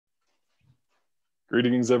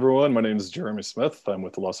Greetings, everyone. My name is Jeremy Smith. I'm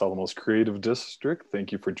with the Los Alamos Creative District.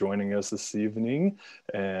 Thank you for joining us this evening.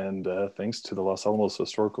 And thanks to the Los Alamos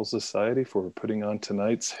Historical Society for putting on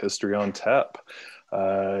tonight's History on Tap.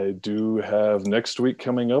 I do have next week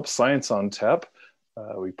coming up, Science on Tap.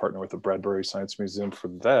 We partner with the Bradbury Science Museum for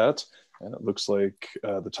that. And it looks like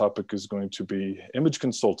the topic is going to be Image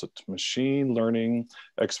Consultant, Machine Learning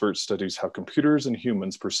Expert Studies How Computers and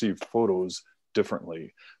Humans Perceive Photos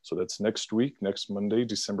Differently. So that's next week, next Monday,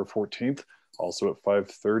 December 14th, also at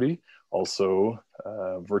 5:30, also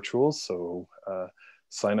virtual. So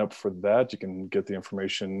sign up for that. You can get the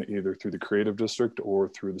information either through the Creative District or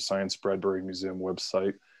through the Science Bradbury Museum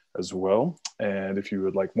website as well. And if you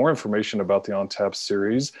would like more information about the On Tap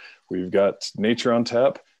series, we've got Nature on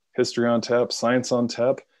Tap, History on Tap, Science on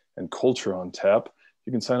Tap, and Culture on Tap.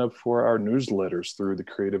 You can sign up for our newsletters through the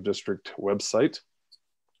Creative District website,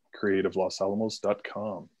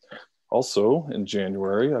 creativelosalamos.com. Also in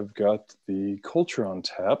January, I've got the Culture on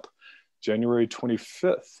Tap, January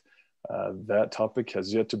 25th. That topic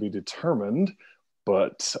has yet to be determined,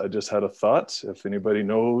 but I just had a thought. If anybody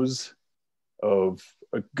knows of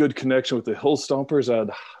a good connection with the Hill Stompers,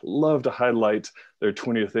 I'd love to highlight their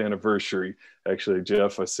 20th anniversary. Actually,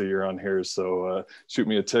 Jeff, I see you're on here, so shoot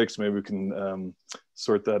me a text. Maybe we can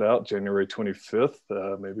sort that out. January 25th,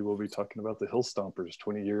 maybe we'll be talking about the Hill Stompers,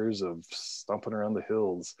 20 years of stomping around the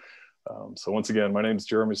hills. So once again, my name is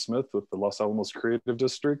Jeremy Smith with the Los Alamos Creative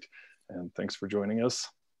District, and thanks for joining us.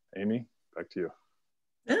 Amy, back to you.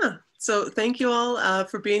 Yeah, so thank you all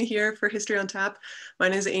for being here for History on Tap. My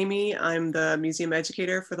name is Amy. I'm the museum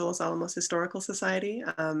educator for the Los Alamos Historical Society.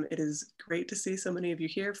 It is great to see so many of you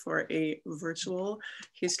here for a virtual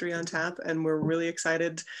History on Tap, and we're really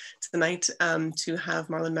excited tonight to have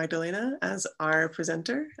Marlon Magdalena as our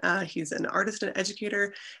presenter. He's an artist and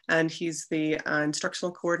educator, and he's the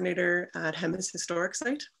instructional coordinator at Jemez Historic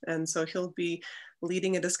Site, and so he'll be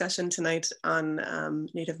leading a discussion tonight on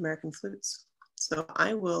Native American flutes. So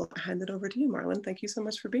I will hand it over to you, Marlon. Thank you so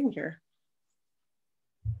much for being here.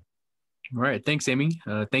 All right, thanks, Amy.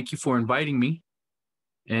 Thank you for inviting me.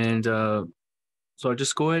 And so I'll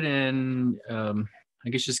just go ahead and I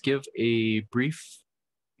guess just give a brief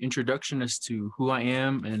introduction as to who I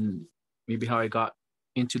am and maybe how I got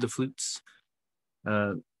into the flutes.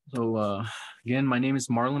 Again, my name is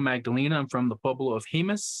Marlon Magdalena. I'm from the Pueblo of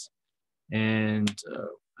Jemez, and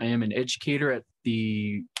I am an educator at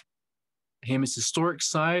the Jemez Historic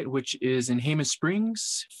Site, which is in Jemez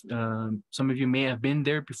Springs. Some of you may have been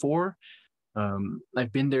there before.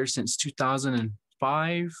 I've been there since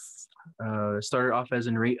 2005. Started off as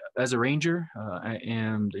a ranger. I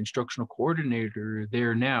am the instructional coordinator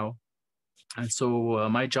there now. And so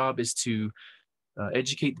my job is to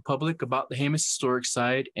educate the public about the Jemez Historic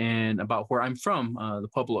Site and about where I'm from, the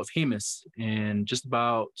Pueblo of Jemez, and just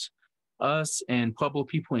about us and Pueblo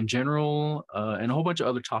people in general, and a whole bunch of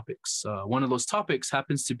other topics. One of those topics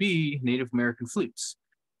happens to be Native American flutes.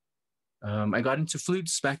 I got into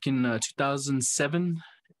flutes back in 2007,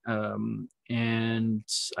 and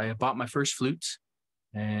I bought my first flute.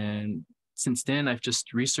 And since then, I've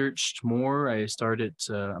just researched more. I started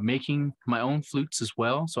making my own flutes as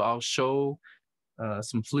well. So I'll show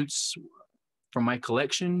some flutes from my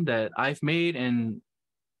collection that I've made, and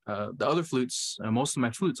the other flutes, most of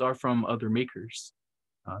my flutes are from other makers.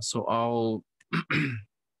 So I'll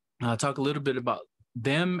talk a little bit about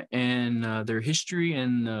them and their history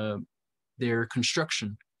and their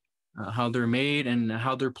construction, how they're made and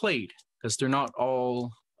how they're played, because they're not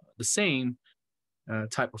all the same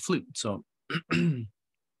type of flute. So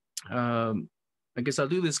I guess I'll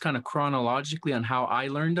do this kind of chronologically on how I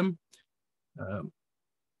learned them.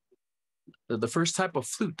 The first type of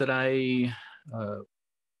flute that I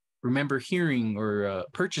remember hearing or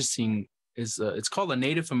purchasing is it's called a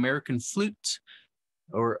Native American flute,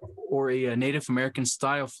 or a Native American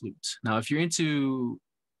style flute. Now, if you're into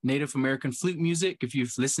Native American flute music, if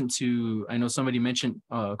you've listened to, I know somebody mentioned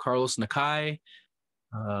Carlos Nakai,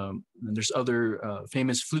 and there's other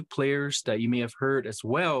famous flute players that you may have heard as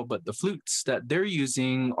well, but the flutes that they're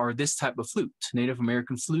using are this type of flute, Native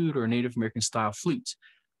American flute or Native American style flute.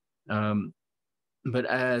 But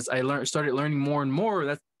as I started learning more and more,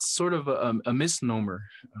 that's sort of a misnomer.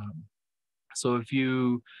 So if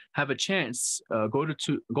you have a chance, go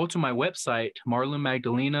to my website,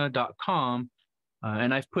 marlonmagdalena.com,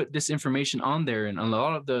 and I've put this information on there. And a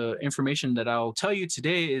lot of the information that I'll tell you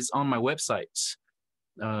today is on my website,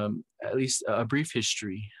 at least a brief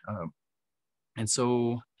history. And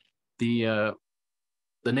so the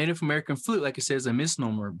Native American flute, like I said, is a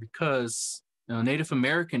misnomer because Native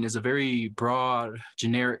American is a very broad,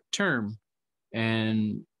 generic term.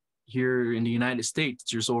 And here in the United States,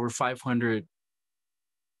 there's over 500,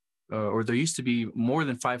 or there used to be more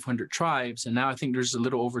than 500 tribes, and now I think there's a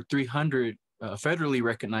little over 300 federally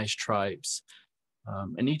recognized tribes.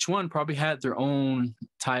 And each one probably had their own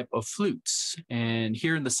type of flutes. And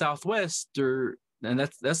here in the Southwest, and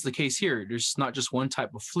that's the case here. There's not just one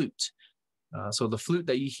type of flute. So the flute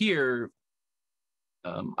that you hear,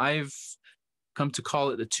 I've come to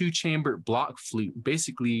call it the two-chamber block flute,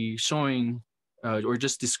 basically showing or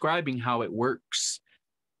just describing how it works.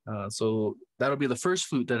 So that'll be the first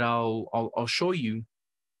flute that I'll show you.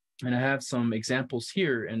 And I have some examples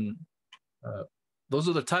here. And those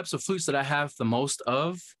are the types of flutes that I have the most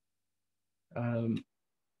of.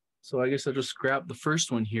 So I guess I'll just grab the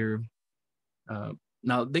first one here.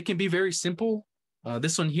 Now, they can be very simple.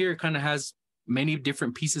 This one here kind of has many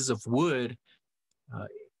different pieces of wood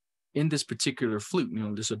in this particular flute. You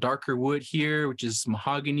know, there's a darker wood here, which is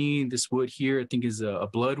mahogany. This wood here, I think, is a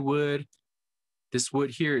blood wood. This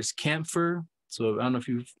wood here is camphor. So I don't know if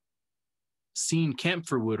you've seen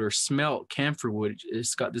camphor wood or smelt camphor wood.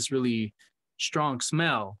 It's got this really strong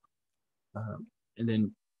smell. And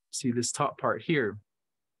then see this top part here.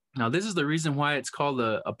 Now, this is the reason why it's called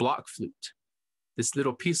a block flute. This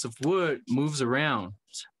little piece of wood moves around,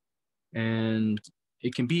 and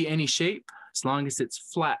it can be any shape as long as it's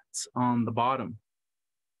flat on the bottom.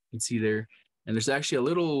 You can see there. And there's actually a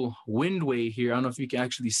little windway here. I don't know if you can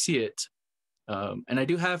actually see it. And I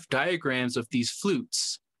do have diagrams of these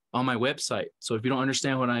flutes on my website. So if you don't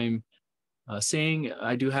understand what I'm saying,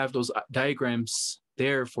 I do have those diagrams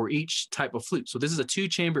there for each type of flute. So this is a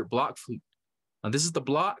two-chambered block flute. Now this is the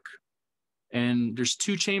block, and there's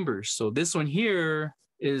two chambers. So this one here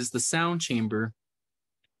is the sound chamber.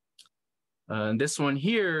 And this one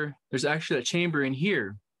here, there's actually a chamber in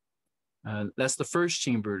here. That's the first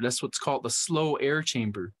chamber. That's what's called the slow air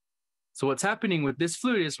chamber. So what's happening with this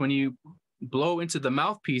flute is when you blow into the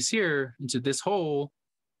mouthpiece here, into this hole,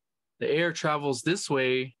 the air travels this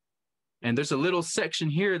way, and there's a little section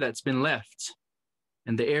here that's been left.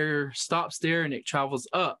 And the air stops there and it travels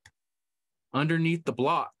up underneath the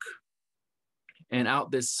block and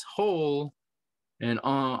out this hole and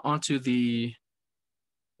onto the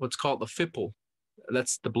what's called the fipple.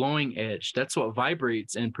 That's the blowing edge. That's what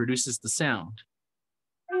vibrates and produces the sound.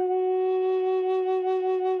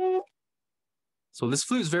 So this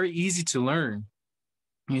flute is very easy to learn.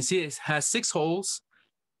 You can see it has 6 holes.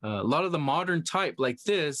 A lot of the modern type like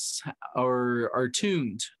this are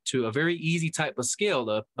tuned to a very easy type of scale,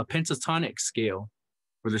 a pentatonic scale,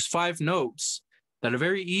 where there's 5 notes that are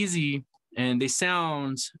very easy and they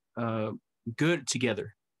sound good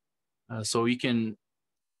together. So you can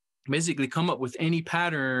basically come up with any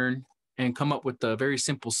pattern and come up with a very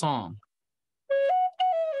simple song.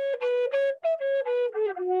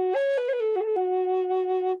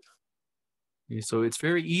 So it's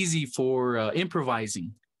very easy for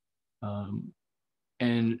improvising.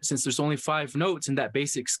 And since there's only 5 notes in that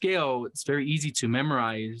basic scale, it's very easy to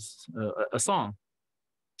memorize a song.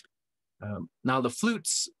 Now the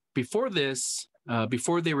flutes before this,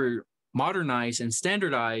 before they were modernized and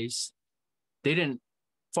standardized, they didn't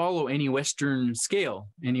follow any Western scale,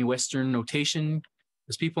 any Western notation.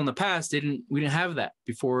 As people in the past, we didn't have that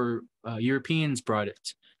before Europeans brought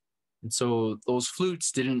it. And so those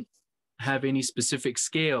flutes didn't have any specific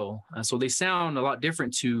scale. So they sound a lot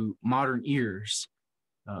different to modern ears.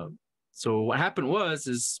 So what happened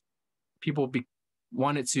is people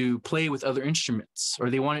wanted to play with other instruments, or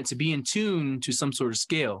they wanted to be in tune to some sort of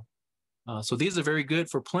scale. So these are very good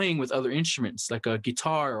for playing with other instruments like a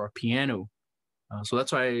guitar or a piano. So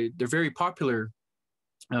that's why they're very popular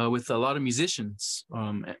with a lot of musicians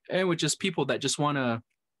and with just people that just want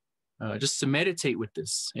to meditate with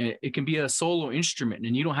this. It can be a solo instrument,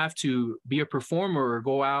 and you don't have to be a performer or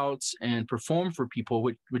go out and perform for people,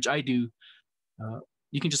 which I do.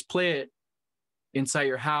 You can just play it inside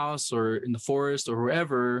your house or in the forest or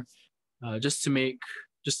wherever, just to make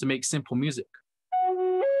simple music.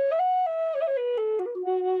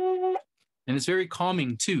 And it's very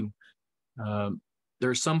calming too. There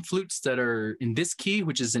are some flutes that are in this key,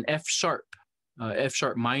 which is an F sharp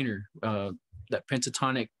minor. That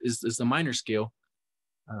pentatonic is the minor scale.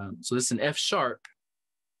 So this is an F sharp,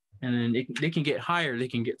 and then they can get higher, they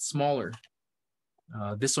can get smaller.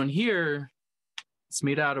 This one here, it's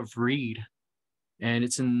made out of reed, and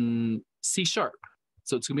it's in C sharp.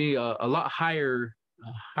 So it's gonna be a lot higher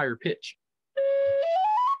pitch.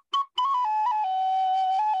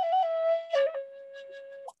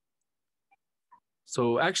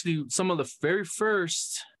 So actually, some of the very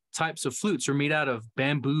first types of flutes are made out of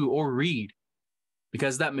bamboo or reed,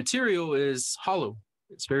 because that material is hollow.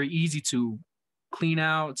 It's very easy to clean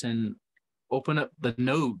out and open up the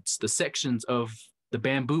nodes, the sections of the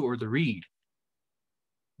bamboo or the reed.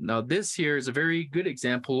 Now, this here is a very good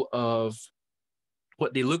example of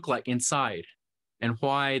what they look like inside and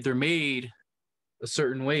why they're made a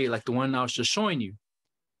certain way, like the one I was just showing you.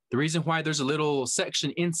 The reason why there's a little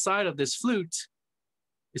section inside of this flute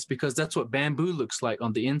is because that's what bamboo looks like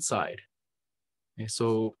on the inside. Okay,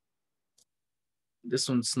 so this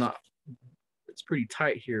one's not, it's pretty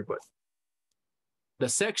tight here, but the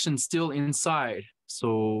section's still inside.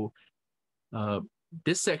 So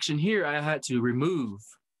this section here I had to remove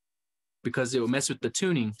because it will mess with the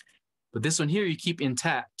tuning. But this one here you keep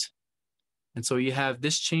intact. And so you have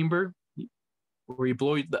this chamber where you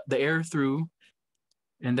blow the air through,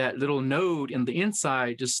 and that little node in the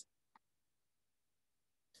inside just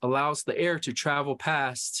allows the air to travel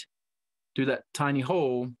past through that tiny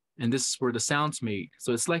hole, and this is where the sound's made.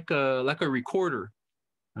 So it's like a recorder.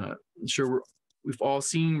 I'm sure we've all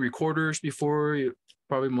seen recorders before,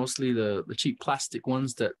 probably mostly the cheap plastic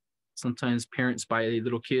ones that sometimes parents buy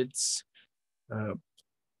little kids.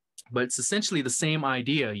 But it's essentially the same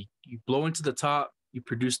idea. You blow into the top, you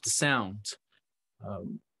produce the sound.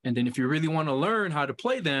 And then if you really want to learn how to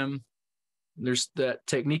play them, there's that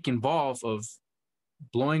technique involved of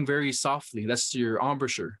blowing very softly. That's your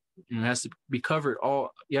embouchure. It has to be covered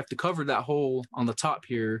you have to cover that hole on the top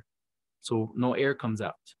here so no air comes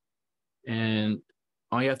out. And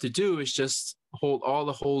all you have to do is just hold all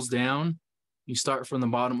the holes down. You start from the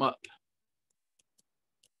bottom up.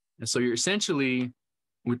 And so you're essentially,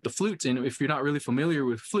 with the flutes, and if you're not really familiar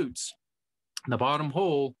with flutes, the bottom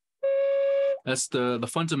hole, that's the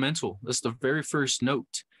fundamental. That's the very first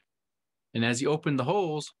note. And as you open the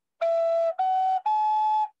holes,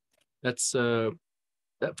 that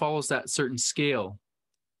follows that certain scale.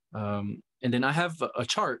 And then I have a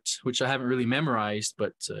chart, which I haven't really memorized,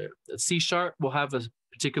 but C sharp will have a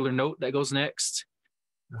particular note that goes next.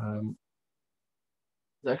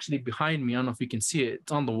 It's actually behind me. I don't know if you can see it.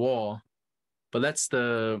 It's on the wall. But that's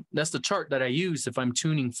the chart that I use if I'm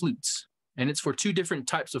tuning flutes. And it's for two different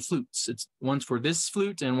types of flutes. It's one's for this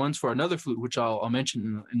flute and one's for another flute, which I'll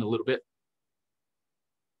mention in a little bit.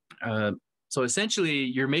 So essentially,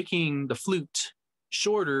 you're making the flute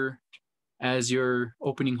shorter as you're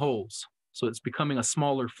opening holes. So it's becoming a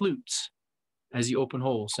smaller flute as you open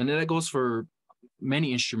holes. And that goes for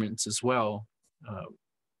many instruments as well.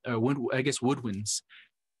 Woodwinds.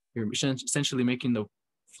 You're essentially making the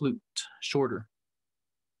flute shorter.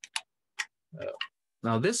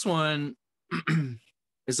 Now this one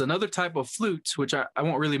is another type of flute, which I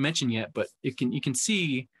won't really mention yet, but you can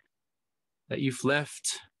see that I've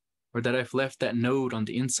left that node on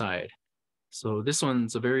the inside. So this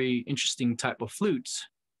one's a very interesting type of flute,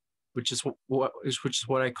 which is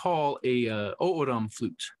what I call a O'odham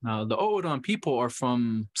flute. Now the O'odham people are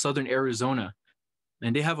from southern Arizona,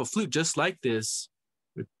 and they have a flute just like this,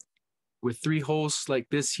 with three holes like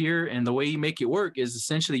this here. And the way you make it work is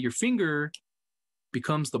essentially your finger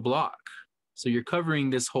becomes the block. So you're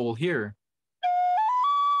covering this hole here.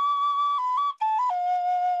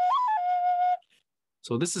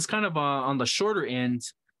 So this is kind of on the shorter end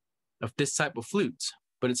of this type of flute,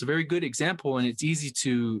 but it's a very good example, and it's easy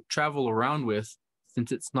to travel around with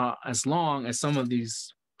since it's not as long as some of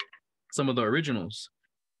the originals,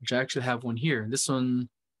 which I actually have one here. This one,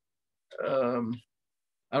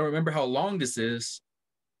 I don't remember how long this is,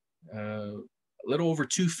 a little over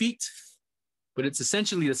 2 feet, but it's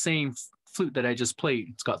essentially the same flute that I just played.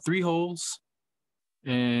 It's got 3 holes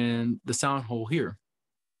and the sound hole here.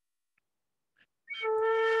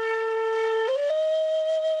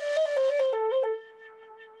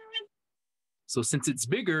 So since it's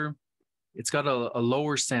bigger, it's got a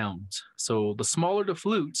lower sound. So the smaller the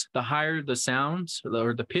flute, the higher the sound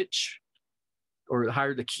or the pitch, or the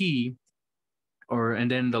higher the key. And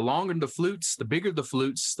then the longer the flutes, the bigger the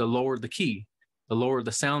flutes, the lower the key, the lower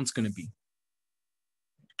the sound's going to be.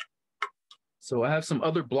 So I have some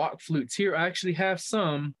other block flutes here. I actually have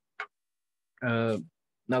some. Now,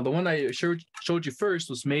 the one I showed you first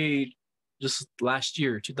was made just last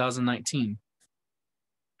year, 2019.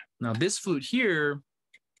 Now, this flute here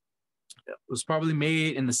was probably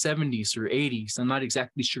made in the 70s or 80s. I'm not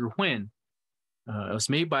exactly sure when. It was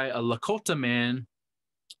made by a Lakota man.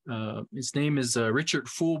 His name is Richard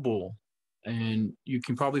Fulbull, and you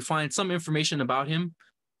can probably find some information about him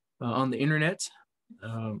on the internet.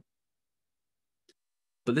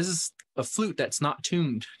 But this is a flute that's not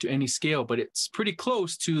tuned to any scale, but it's pretty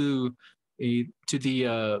close to the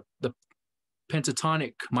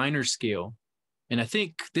pentatonic minor scale. And I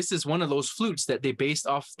think this is one of those flutes that they based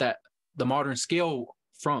off the modern scale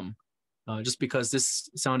from, just because this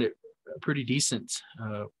sounded pretty decent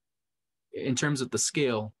in terms of the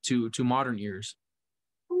scale to modern ears.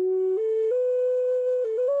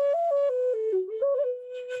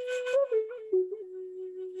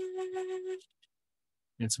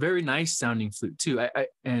 It's a very nice sounding flute too.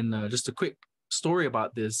 Just a quick story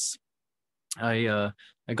about this. I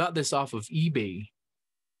got this off of eBay,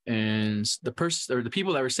 and the person or the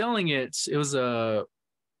people that were selling it, it was not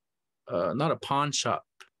a pawn shop,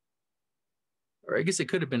 or I guess it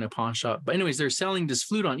could have been a pawn shop. But anyways, they're selling this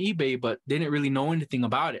flute on eBay, but they didn't really know anything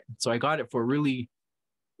about it. So I got it for a really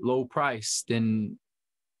low price. Then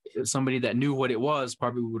somebody that knew what it was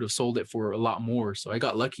probably would have sold it for a lot more. So I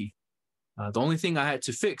got lucky. The only thing I had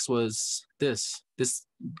to fix was this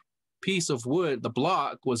piece of wood. The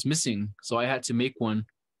block was missing, so I had to make one.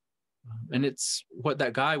 And it's what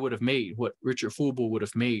that guy would have made, what Richard Fulbel would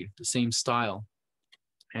have made, the same style.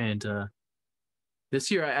 And this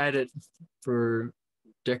year I added for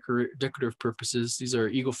decorative purposes. These are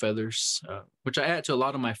eagle feathers, which I add to a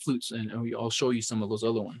lot of my flutes, and I'll show you some of those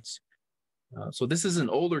other ones. So this is an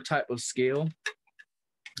older type of scale.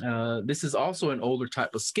 This is also an older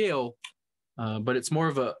type of scale, but it's more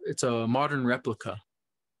of it's a modern replica.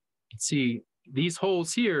 See, these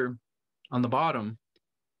holes here on the bottom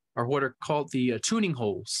are what are called the tuning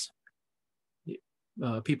holes.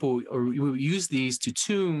 People use these to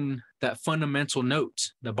tune that fundamental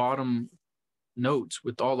note, the bottom note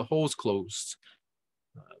with all the holes closed.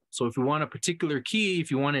 So if you want a particular key, if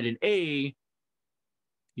you wanted an A,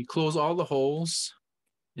 you close all the holes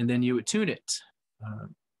and then you would tune it.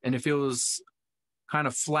 And if it was kind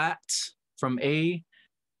of flat from A,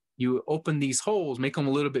 you open these holes, make them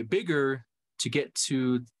a little bit bigger to get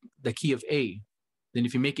to the key of A. Then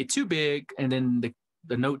if you make it too big, and then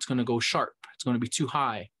the note's going to go sharp. It's going to be too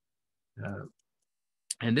high.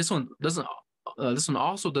 And this one doesn't. This one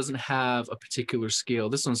also doesn't have a particular scale.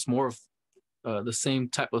 This one's more of the same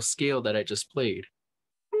type of scale that I just played.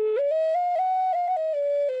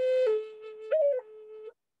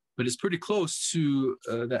 But it's pretty close to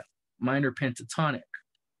that minor pentatonic.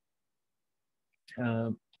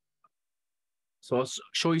 So I'll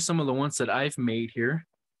show you some of the ones that I've made here.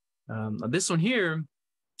 This one here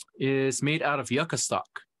is made out of yucca stalk.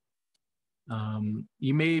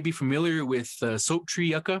 You may be familiar with soap tree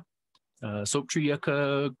yucca. Soap tree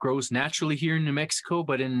yucca grows naturally here in New Mexico,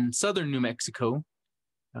 but in southern New Mexico.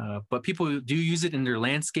 But people do use it in their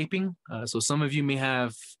landscaping. So some of you may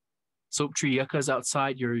have soap tree yuccas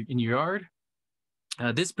outside in your yard.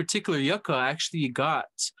 This particular yucca I actually got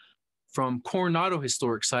from Coronado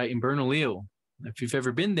Historic Site in Bernalillo. If you've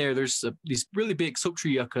ever been there, there's these really big soap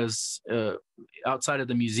tree yuccas outside of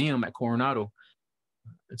the museum at Coronado.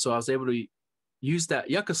 And so I was able to use that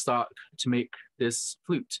yucca stalk to make this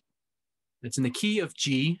flute. It's in the key of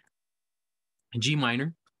G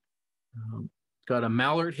minor. Got a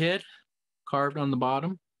mallard head carved on the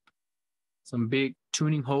bottom. Some big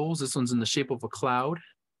tuning holes. This one's in the shape of a cloud.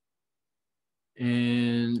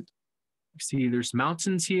 And you see there's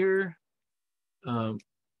mountains here. I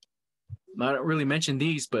don't really mention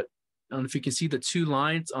these, but I don't know if you can see the two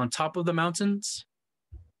lines on top of the mountains.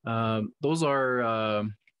 Those are,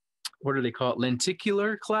 what are they called?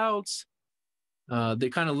 Lenticular clouds. They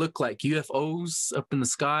kind of look like UFOs up in the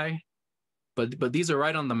sky, but these are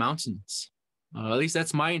right on the mountains. At least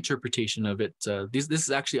that's my interpretation of it. This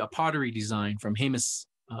is actually a pottery design from Jemez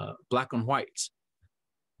Black and White.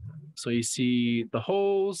 So you see the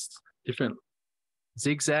holes, different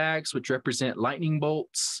zigzags, which represent lightning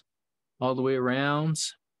bolts all the way around.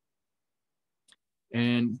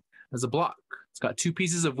 And as a block, it's got two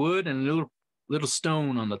pieces of wood and a little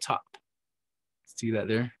stone on the top. See that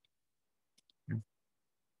there?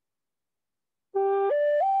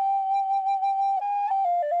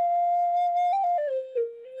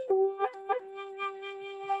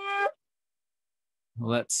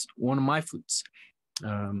 Well, that's one of my flutes.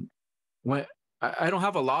 When I don't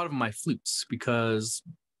have a lot of my flutes because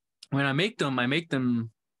when I make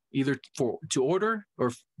them either to order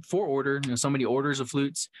or for order. Somebody orders a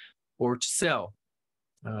flutes, or to sell.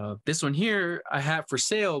 This one here I have for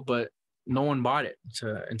sale, but no one bought it,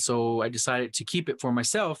 and so I decided to keep it for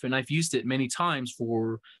myself. And I've used it many times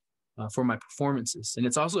for my performances. And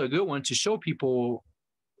it's also a good one to show people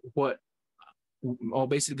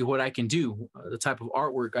basically what I can do, the type of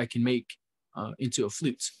artwork I can make into a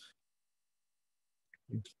flute.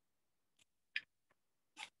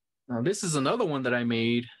 Now, this is another one that I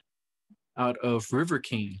made out of river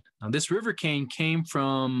cane. Now, this river cane came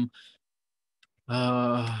from,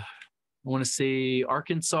 I want to say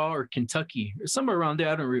Arkansas or Kentucky, or somewhere around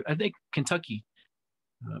there. I think Kentucky.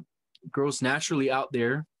 Grows naturally out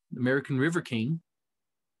there, American river cane.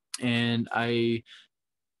 and I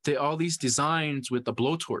did all these designs with a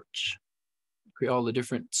blowtorch, create all the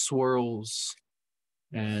different swirls.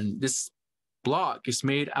 And this block is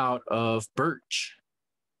made out of birch.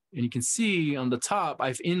 And you can see on the top,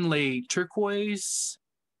 I've inlaid turquoise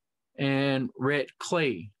and red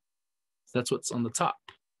clay. That's what's on the top.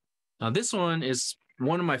 Now this one is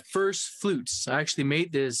one of my first flutes. I actually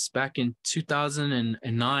made this back in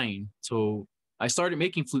 2009. So I started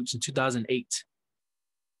making flutes in 2008.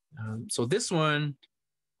 So this one,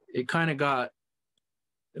 it kind of got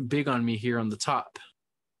big on me here on the top,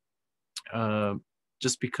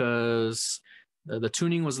 just because the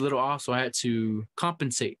tuning was a little off, so I had to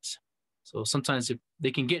compensate. So sometimes if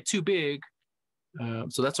they can get too big,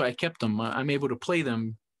 so that's why I kept them. I'm able to play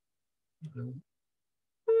them.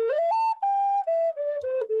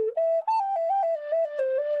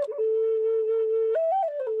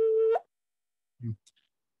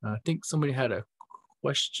 I think somebody had a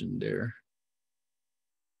question there.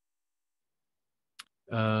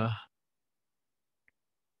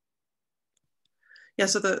 Yeah,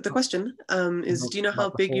 so the question is, do you know how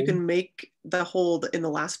big you can make the hole in the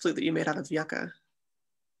last flute that you made out of yucca?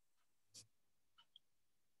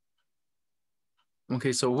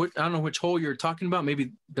 Okay, so what, I don't know which hole you're talking about.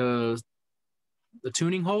 Maybe the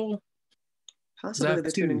tuning hole? Possibly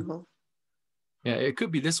the tuning hole. Yeah, it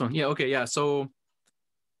could be this one. Yeah, okay, yeah. So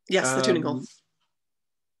yes, the tuning hole.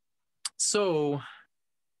 So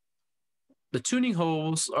the tuning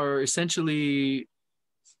holes are essentially,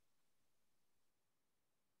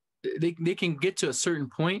 they can get to a certain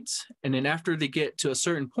point, and then after they get to a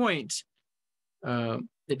certain point,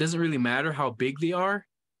 it doesn't really matter how big they are,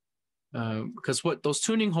 because what those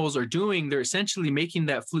tuning holes are doing, they're essentially making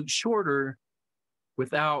that flute shorter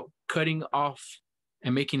without cutting off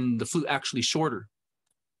and making the flute actually shorter.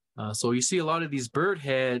 So you see a lot of these bird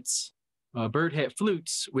head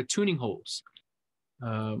flutes with tuning holes.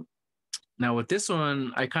 Now with this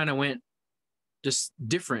one, I kind of went just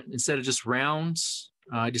different. Instead of just rounds,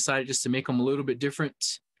 I decided just to make them a little bit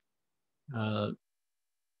different. And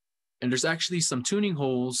there's actually some tuning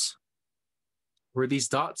holes where these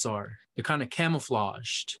dots are. They're kind of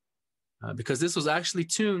camouflaged, because this was actually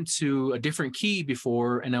tuned to a different key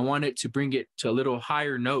before, and I wanted to bring it to a little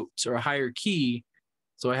higher note or a higher key.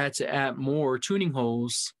 So I had to add more tuning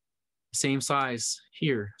holes, same size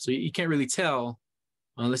here. So you can't really tell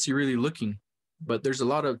unless you're really looking, but there's a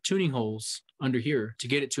lot of tuning holes under here to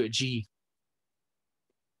get it to a G.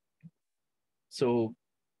 So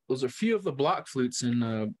those are a few of the block flutes.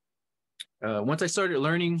 And once I started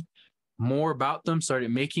learning more about them,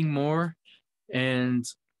 started making more, and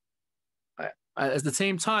at the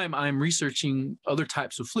same time, I'm researching other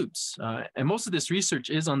types of flutes. And most of this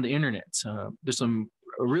research is on the internet. There's a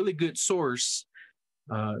really good source.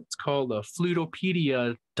 It's called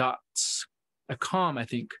flutopedia.com, I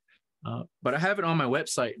think. But I have it on my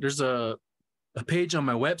website. There's a page on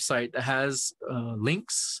my website that has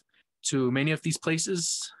links to many of these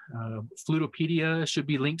places. Flutopedia should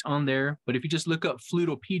be linked on there. But if you just look up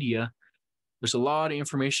Flutopedia, there's a lot of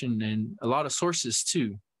information and a lot of sources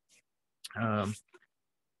too.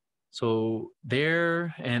 So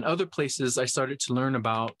there and other places, I started to learn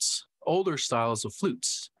about older styles of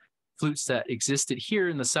flutes that existed here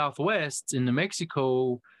in the Southwest, in New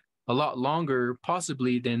Mexico, a lot longer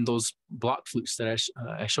possibly than those block flutes that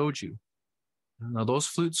I showed you. Now those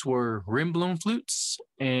flutes were rimblown flutes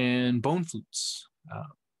and bone flutes.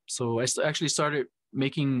 So I actually started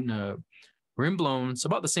making rimblowns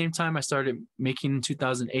about the same time I started making in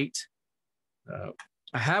 2008.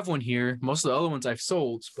 I have one here. Most of the other ones I've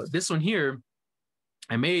sold, but this one here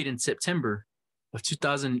I made in September of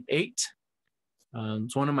 2008.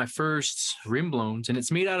 It's one of my first rimblowns, and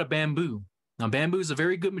it's made out of bamboo. Now, bamboo is a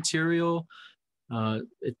very good material.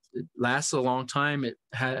 It lasts a long time.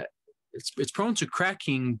 It's prone to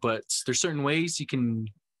cracking, but there's certain ways you can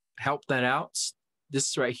help that out.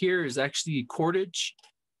 This right here is actually cordage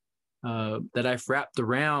that I've wrapped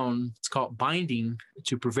around. It's called binding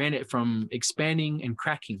to prevent it from expanding and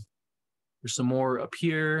cracking. There's some more up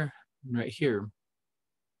here and right here.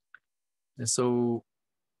 And so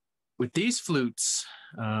with these flutes,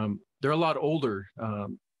 they're a lot older.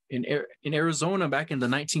 In Arizona back in the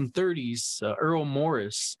 1930s, Earl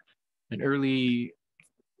Morris, an early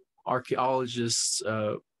archaeologist,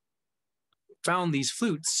 found these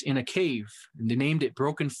flutes in a cave, and they named it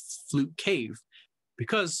Broken Flute Cave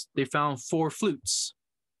because they found 4 flutes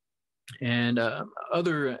and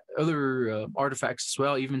other artifacts as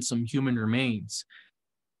well, even some human remains.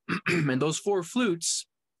 And those 4 flutes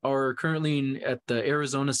are currently at the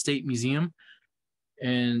Arizona State Museum,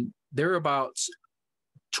 and they're about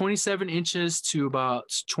 27 inches to about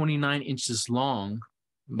 29 inches long,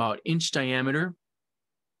 about inch diameter.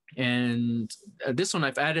 And this one,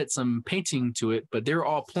 I've added some painting to it, but they're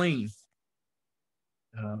all plain.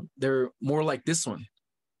 They're more like this one.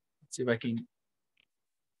 Let's see if I can.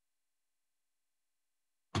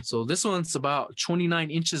 So this one's about 29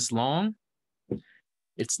 inches long.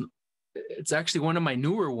 It's actually one of my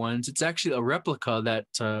newer ones. It's actually a replica that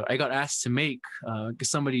I got asked to make because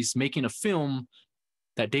somebody's making a film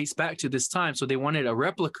that dates back to this time. So they wanted a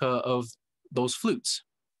replica of those flutes.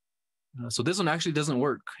 So this one actually doesn't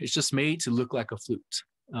work. It's just made to look like a flute.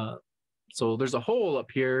 So there's a hole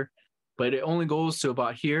up here, but it only goes to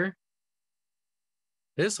about here.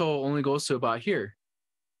 This hole only goes to about here.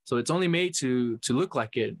 So it's only made to look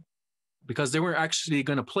like it because they weren't actually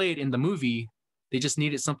going to play it in the movie. They just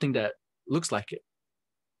needed something that looks like it.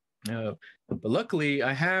 But luckily,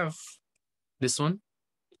 I have this one.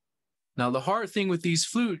 Now, the hard thing with these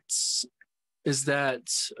flutes is that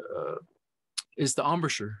is the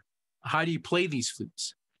embouchure. How do you play these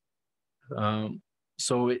flutes?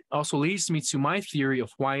 So it also leads me to my theory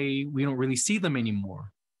of why we don't really see them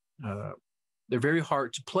anymore. They're very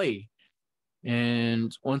hard to play.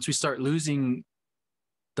 And once we start losing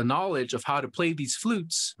the knowledge of how to play these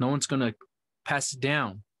flutes, no one's going to pass it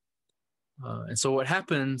down. And so what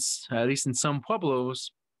happens, at least in some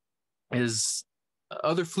pueblos, is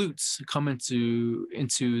other flutes come into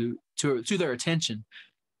their attention.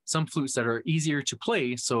 Some flutes that are easier to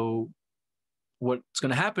play. So what's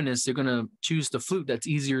going to happen is they're going to choose the flute that's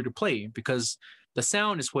easier to play because the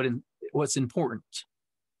sound is what's important.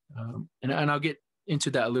 And I'll get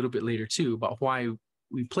into that a little bit later too about why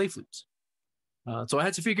we play flutes. So I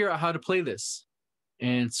had to figure out how to play this.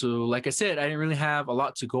 And so, like I said, I didn't really have a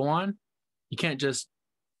lot to go on. You can't just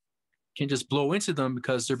blow into them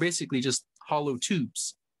because they're basically just hollow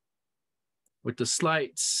tubes with the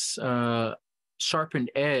slight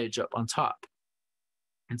sharpened edge up on top.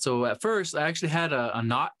 And so at first, I actually had a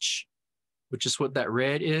notch, which is what that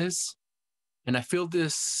red is. And I filled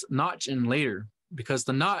this notch in later because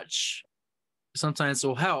the notch sometimes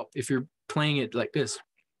will help if you're playing it like this,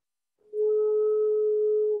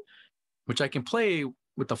 which I can play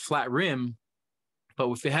with a flat rim. But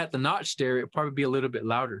if it had the notch there, it'd probably be a little bit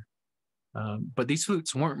louder. But these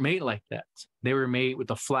flutes weren't made like that. They were made with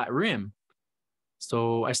a flat rim.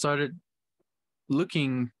 So I started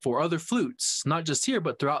looking for other flutes, not just here,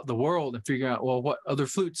 but throughout the world and figuring out, well, what other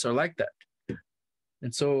flutes are like that.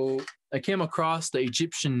 And so I came across the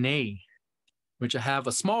Egyptian ney, which I have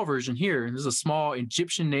a small version here. This is a small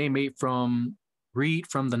Egyptian ney made from reed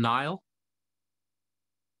from the Nile.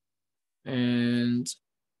 And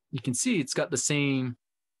you can see it's got the same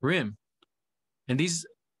rim. And these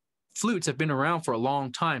flutes have been around for a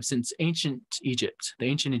long time, since ancient Egypt. The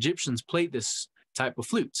ancient Egyptians played this type of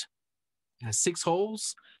flute. It has 6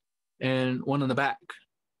 holes and one on the back.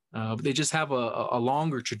 But they just have a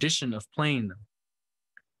longer tradition of playing them.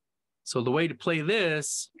 So the way to play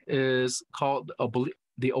this is called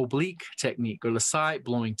the oblique technique, or the side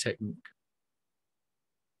blowing technique.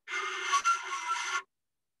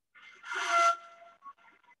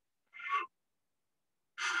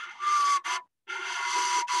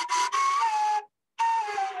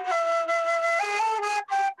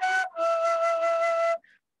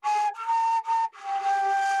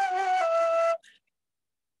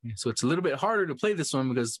 So it's a little bit harder to play this one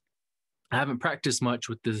because I haven't practiced much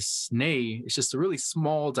with this ney. It's just a really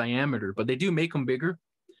small diameter, but they do make them bigger.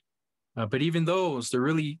 But even those, they're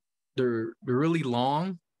really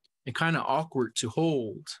long and kind of awkward to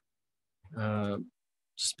hold.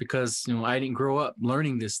 Just because I didn't grow up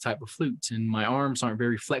learning this type of flute, and my arms aren't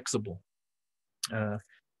very flexible.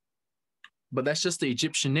 But that's just the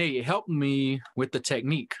Egyptian ney. It helped me with the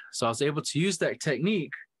technique, so I was able to use that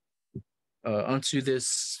technique onto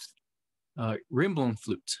this rimblown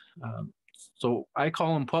flute. So I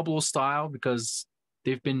call them Pueblo-style because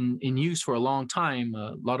they've been in use for a long time.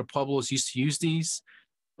 A lot of Pueblos used to use these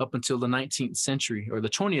up until the 19th century or the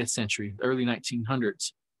 20th century, the early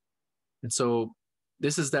 1900s. And so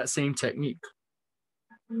this is that same technique.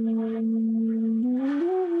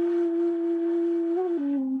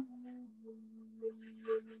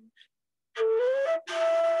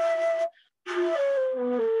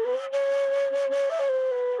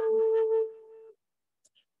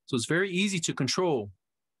 So it's very easy to control.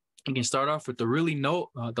 You can start off with the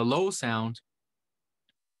the low sound.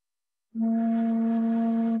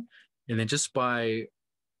 And then just by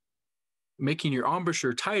making your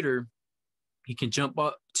embouchure tighter, you can jump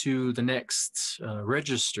up to the next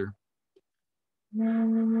register.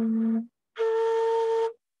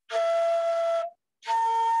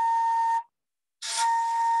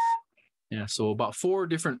 Yeah, so about 4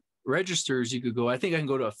 different registers you could go. I think I can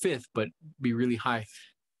go to a 5th, but be really high.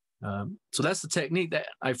 So that's the technique that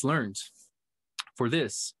I've learned for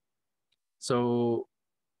this. So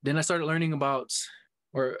then I started learning about,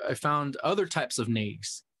 or I found other types of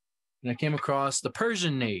nays. And I came across the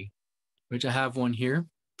Persian nay, which I have one here.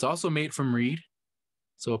 It's also made from reed.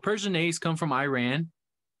 So Persian nays come from Iran.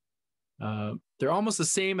 They're almost the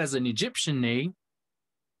same as an Egyptian nay,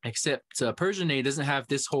 except Persian nay doesn't have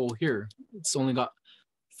this hole here. It's only got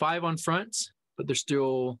 5 on front, but there's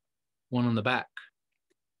still 1 on the back.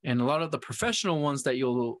 And a lot of the professional ones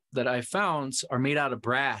that I found are made out of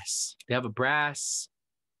brass. They have a brass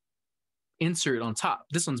insert on top.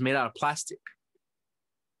 This one's made out of plastic.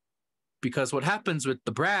 Because what happens with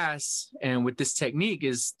the brass and with this technique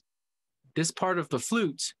is this part of the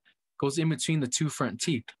flute goes in between the 2 front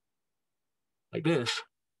teeth, like this.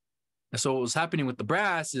 And so what was happening with the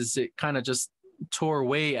brass is it kind of just tore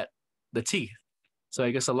away at the teeth. So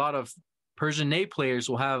I guess a lot of Persian nay players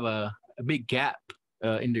will have a big gap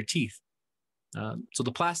in their teeth. So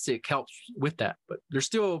the plastic helps with that, but they're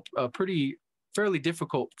still a fairly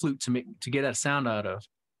difficult flute to get that sound out of.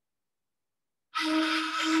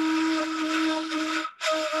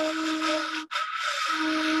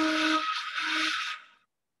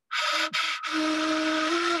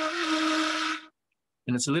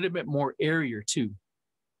 And it's a little bit more airier too.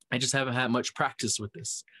 I just haven't had much practice with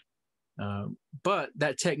this. But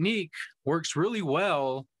that technique works really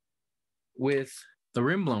well with the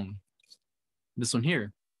rimblown, this one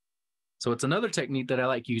here. So it's another technique that I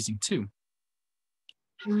like using too.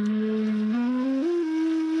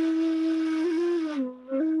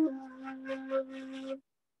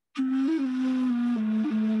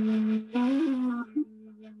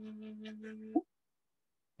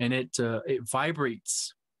 And it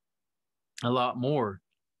vibrates a lot more.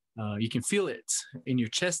 You can feel it in your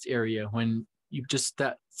chest area when you just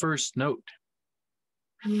that first note.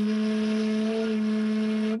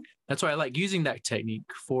 That's why I like using that technique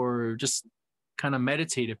for just kind of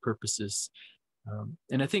meditative purposes.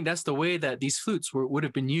 And I think that's the way that these flutes would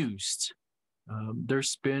have been used.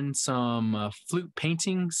 There's been some flute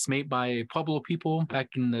paintings made by Pueblo people back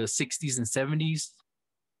in the 60s and 70s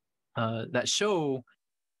that show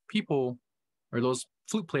people or those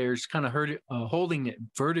flute players kind of holding it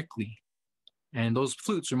vertically. And those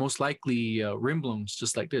flutes are most likely rimblowns,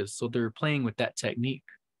 just like this. So they're playing with that technique.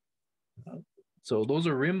 So those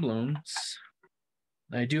are rimblowns.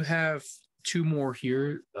 I do have 2 more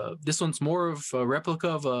here. This one's more of a replica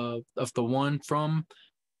of the one from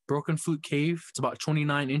Broken Flute Cave. It's about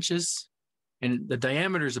 29 inches, and the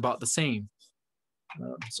diameter is about the same.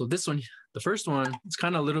 So this one, the first one, it's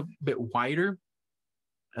kind of a little bit wider.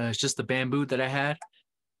 It's just the bamboo that I had.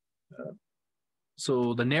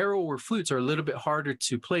 So the narrower flutes are a little bit harder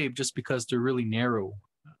to play just because they're really narrow.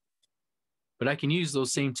 But I can use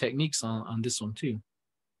those same techniques on this one too.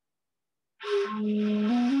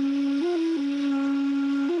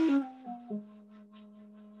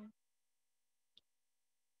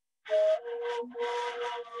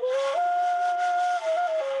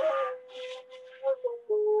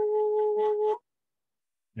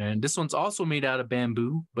 And this one's also made out of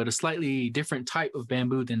bamboo, but a slightly different type of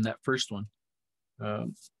bamboo than that first one. I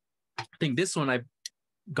think this one I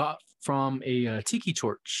got from a tiki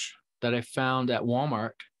torch that I found at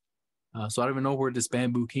Walmart. So I don't even know where this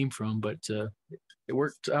bamboo came from, but it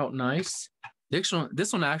worked out nice. This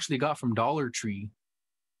one I actually got from Dollar Tree.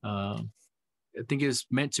 I think it's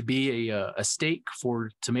meant to be a stake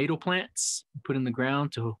for tomato plants, put in the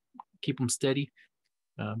ground to keep them steady.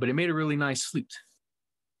 But it made a really nice flute.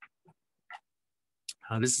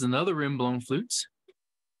 This is another rim-blown flute.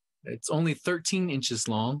 It's only 13 inches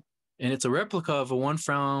long, and it's a replica of a one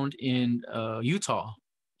found in Utah,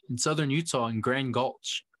 in southern Utah, in Grand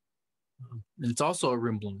Gulch. And it's also a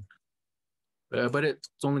rim-blown, but it's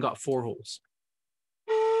only got 4 holes.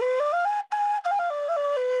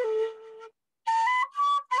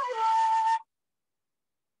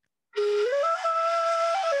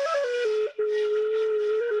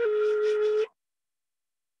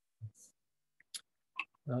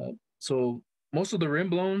 So most of the rim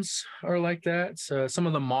blowns are like that. Some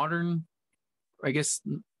of the modern, I guess,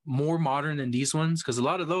 more modern than these ones, because a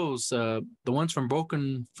lot of those, the ones from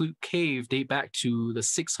Broken Flute Cave date back to the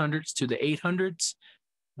 600s to the 800s,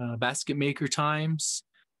 basket maker times.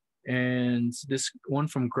 And this one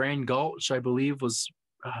from Grand Gulch, I believe, was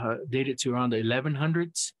dated to around the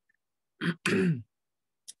 1100s.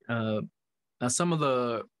 Now some of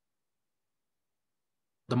the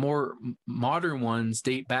more modern ones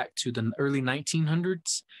date back to the early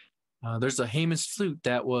 1900s. There's a Jemez flute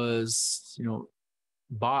that was,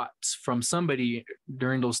 bought from somebody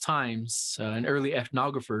during those times, an early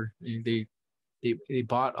ethnographer. They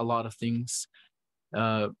bought a lot of things.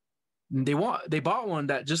 They bought one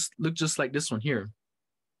that just looked just like this one here.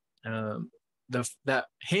 That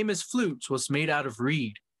Jemez flute was made out of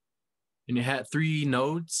reed, and it had 3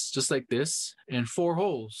 nodes just like this and 4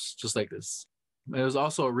 holes just like this. It was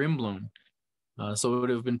also a rimblown, so it would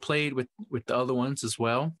have been played with the other ones as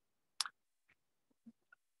well.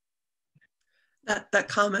 That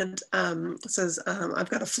comment says, I've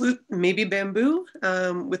got a flute, maybe bamboo,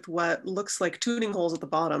 with what looks like tuning holes at the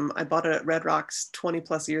bottom. I bought it at Red Rocks 20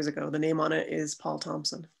 plus years ago. The name on it is Paul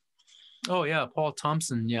Thompson. Oh yeah, Paul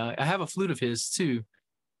Thompson. Yeah, I have a flute of his too.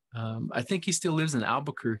 I think he still lives in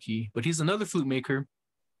Albuquerque, but he's another flute maker.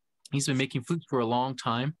 He's been making flutes for a long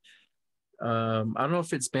time. I don't know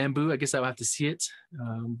if it's bamboo. I guess I'll have to see it.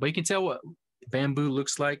 But you can tell what bamboo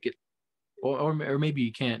looks like. Or maybe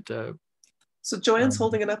you can't. So Joanne's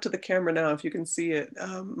holding it up to the camera now, if you can see it,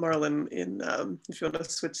 Marlon, if you want to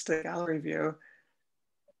switch to gallery view.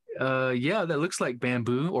 Yeah, that looks like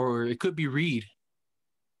bamboo, or it could be reed.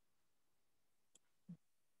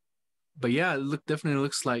 But yeah, it definitely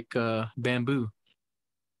looks like bamboo.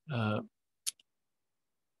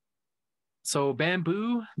 So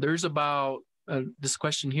bamboo, there's about, this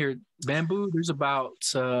question here, bamboo, there's about,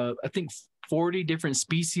 I think 40 different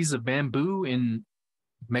species of bamboo in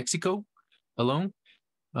Mexico alone,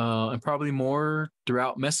 and probably more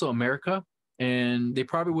throughout Mesoamerica. And they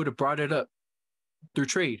probably would have brought it up through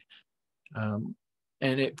trade. And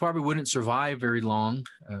it probably wouldn't survive very long.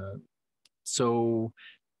 So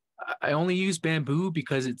I only use bamboo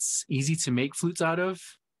because it's easy to make flutes out of.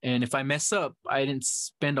 And if I mess up, I didn't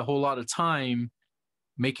spend a whole lot of time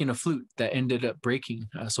making a flute that ended up breaking.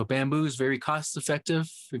 So bamboo is very cost effective.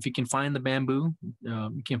 If you can find the bamboo,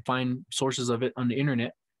 you can find sources of it on the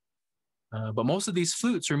internet. But most of these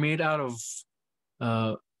flutes are made out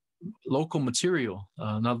of local material.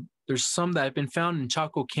 Now, there's some that have been found in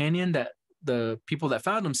Chaco Canyon that the people that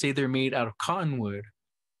found them say they're made out of cottonwood.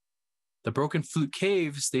 The Broken Flute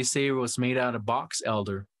Caves, they say it was made out of box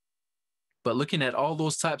elder. But looking at all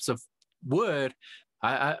those types of wood,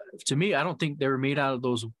 to me, I don't think they were made out of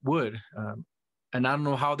those wood. And I don't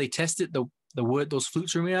know how they tested the wood those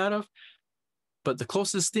flutes were made out of. But the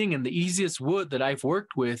closest thing and the easiest wood that I've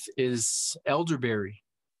worked with is elderberry.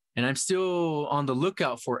 And I'm still on the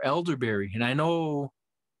lookout for elderberry. And I know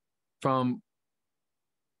from,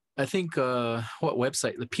 I think, what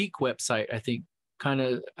website? The Peak website, I think, kind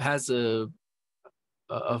of has a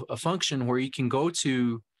function where you can go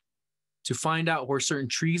to find out where certain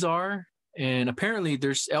trees are. And apparently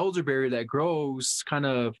there's elderberry that grows kind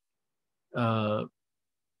of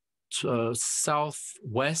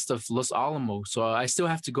southwest of Los Alamos. So I still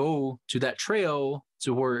have to go to that trail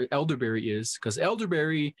to where elderberry is, because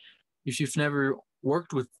elderberry, if you've never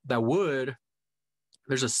worked with that wood,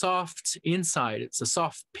 there's a soft inside. It's a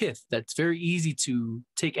soft pith that's very easy to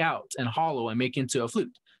take out and hollow and make into a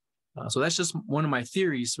flute. So that's just one of my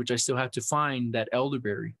theories, which I still have to find that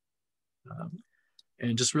elderberry.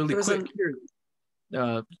 And just really quick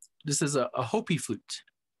here, this is a Hopi flute.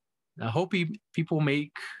 Hopi people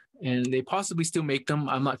make, and they possibly still make them.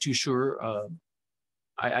 I'm not too sure.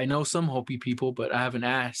 I know some Hopi people, but I haven't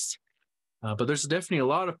asked. But there's definitely a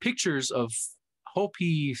lot of pictures of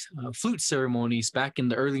Hopi flute ceremonies back in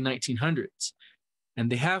the early 1900s.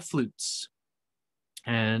 And they have flutes.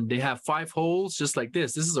 And they have 5 holes just like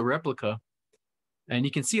this. This is a replica. And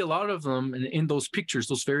you can see a lot of them in those pictures,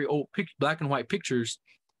 those very old black and white pictures.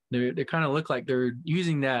 They kind of look like they're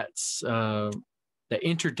using that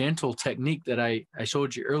interdental technique that I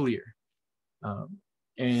showed you earlier.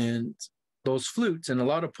 And those flutes, and a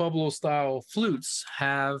lot of Pueblo-style flutes,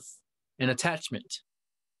 have an attachment,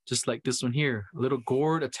 just like this one here, a little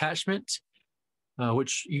gourd attachment,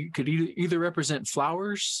 which you could either represent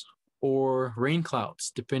flowers or rain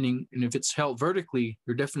clouds, depending. And if it's held vertically,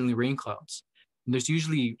 they're definitely rain clouds. And there's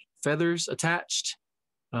usually feathers attached.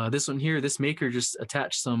 This one here, this maker just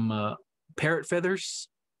attached some parrot feathers,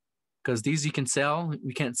 because these you can sell.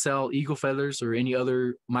 We can't sell eagle feathers or any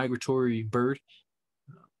other migratory bird.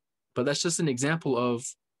 But that's just an example of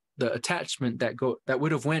the attachment that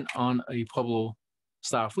would have went on a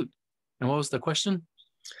Pueblo-style flute. And what was the question?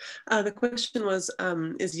 The question was,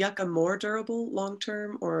 is yucca more durable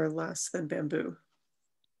long-term or less than bamboo?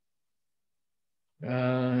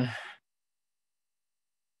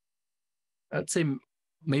 I'd say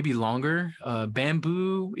maybe longer.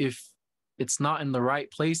 Bamboo, if it's not in the right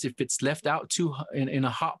place, if it's left out in a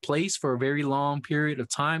hot place for a very long period of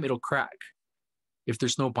time, it'll crack if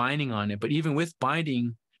there's no binding on it. But even with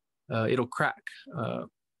binding, it'll crack.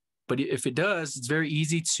 But if it does, it's very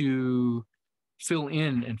easy to fill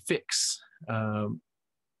in and fix.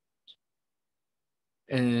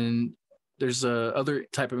 And there's a other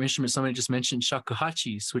type of instrument. Somebody just mentioned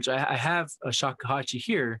shakuhachis, which I have a shakuhachi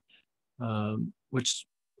here, which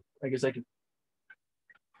I guess I could.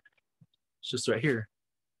 It's just right here.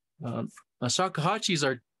 Shakuhachis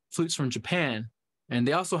are flutes from Japan, and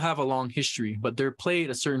they also have a long history, but they're played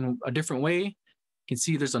a different way. You can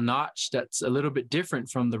see there's a notch that's a little bit different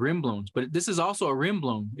from the rimblowns, but this is also a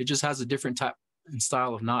rimblown. It just has a different type and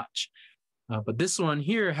style of notch. But this one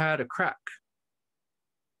here had a crack.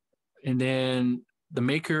 And then the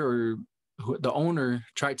maker or the owner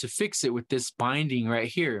tried to fix it with this binding right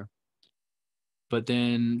here. But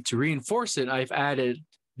then to reinforce it, I've added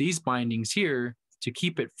these bindings here to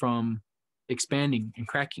keep it from expanding and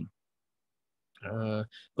cracking.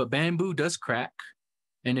 But bamboo does crack.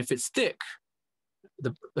 And if it's thick,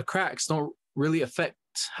 the cracks don't really affect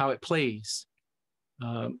how it plays.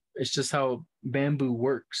 It's just how bamboo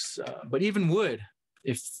works. But even wood,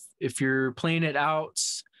 if you're playing it out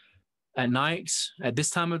at night, at this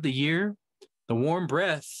time of the year, the warm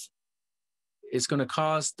breath is going to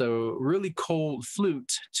cause the really cold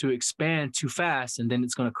flute to expand too fast, and then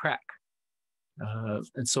it's going to crack.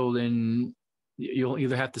 And so then you'll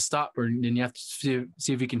either have to stop or then you have to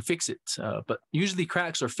see if you can fix it. But usually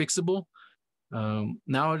cracks are fixable.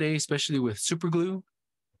 Nowadays, especially with super glue,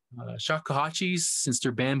 shakuhachis, since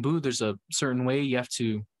they're bamboo, there's a certain way you have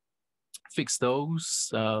to fix those,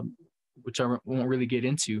 which I won't really get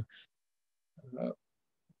into.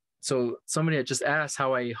 So somebody had just asked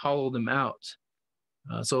how I hollow them out.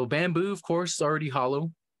 So bamboo, of course, is already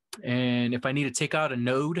hollow. And if I need to take out a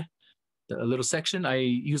node, a little section, I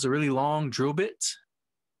use a really long drill bit.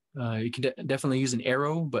 You can definitely use an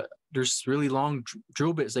arrow, but there's really long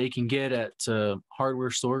drill bits that you can get at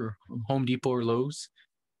hardware store, or Home Depot or Lowe's.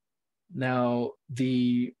 Now,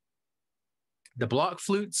 the block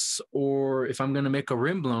flutes, or if I'm going to make a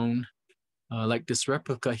rimblown, like this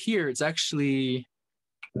replica here, it's actually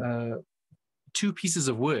 2 pieces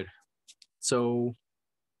of wood. So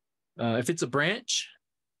if it's a branch,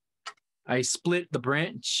 I split the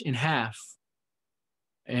branch in half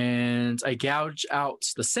and I gouge out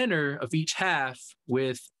the center of each half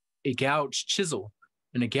with a gouge chisel.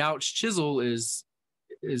 And a gouge chisel is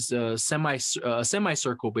a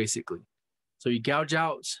semicircle basically. So you gouge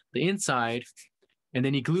out the inside and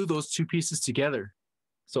then you glue those 2 pieces together.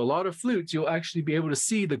 So a lot of flutes, you'll actually be able to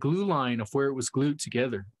see the glue line of where it was glued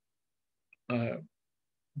together.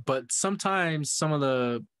 But sometimes some of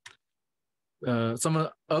the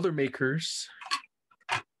other makers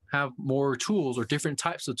have more tools or different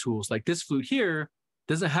types of tools. Like this flute here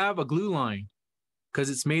doesn't have a glue line because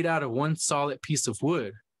it's made out of one solid piece of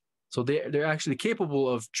wood. So they're actually capable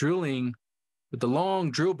of drilling with the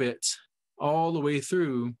long drill bit all the way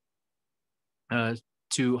through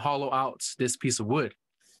to hollow out this piece of wood.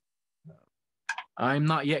 I'm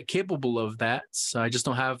not yet capable of that. So I just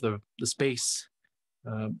don't have the space.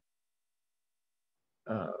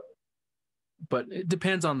 But it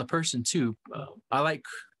depends on the person too. I like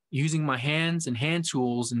using my hands and hand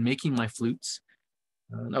tools and making my flutes.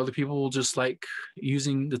 Other people will just like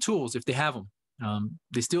using the tools if they have them.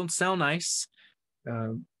 They still sound nice.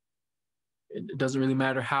 It doesn't really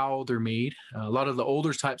matter how they're made. A lot of the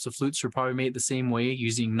older types of flutes are probably made the same way,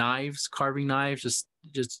 using knives, carving knives.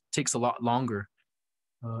 Just takes a lot longer.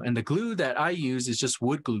 And the glue that I use is just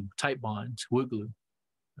wood glue, type bond wood glue.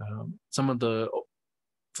 Some of the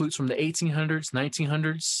flutes from the 1800s,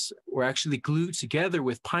 1900s were actually glued together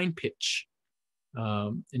with pine pitch.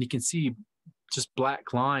 And you can see just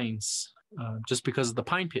black lines just because of the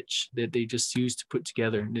pine pitch that they just used to put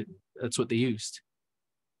together. That's what they used.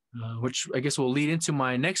 Which I guess will lead into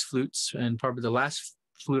my next flutes, and probably the last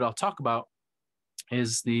flute I'll talk about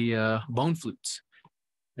is the bone flutes.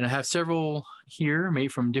 And I have several here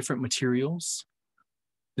made from different materials.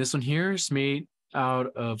 This one here is made out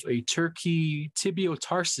of a turkey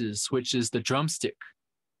tibiotarsus, which is the drumstick.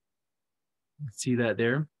 See that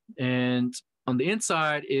there? And on the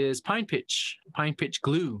inside is pine pitch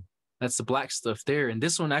glue. That's the black stuff there. And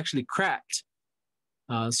this one actually cracked.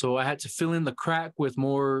 So I had to fill in the crack with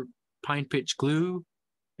more pine pitch glue,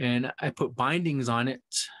 and I put bindings on it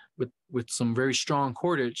with some very strong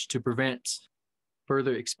cordage to prevent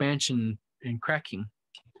further expansion and cracking.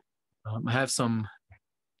 I have some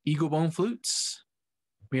eagle bone flutes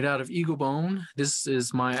made out of eagle bone. This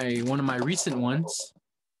is one of my recent ones.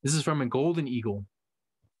 This is from a golden eagle.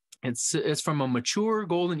 It's from a mature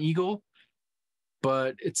golden eagle,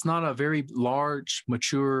 but it's not a very large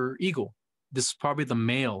mature eagle. This is probably the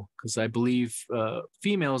male, because I believe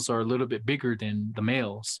females are a little bit bigger than the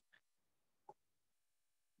males.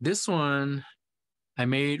 This one I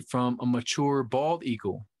made from a mature bald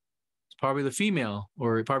eagle. It's probably the female,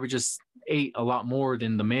 or it probably just ate a lot more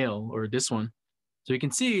than the male, or this one. So you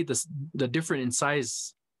can see the different in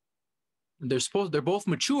size. They're both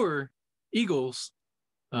mature eagles,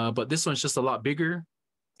 but this one's just a lot bigger,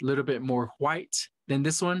 a little bit more white than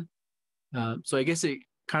this one. So I guess it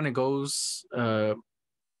kind of goes.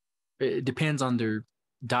 It depends on their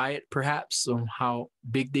diet, perhaps, on how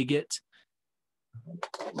big they get.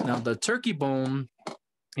 Now the turkey bone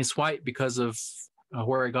is white because of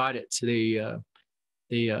where I got it. They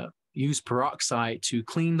use peroxide to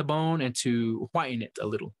clean the bone and to whiten it a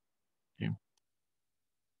little. Okay.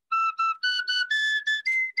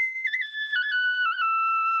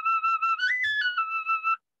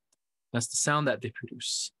 That's the sound that they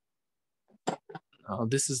produce.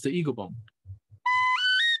 This is the eagle bone.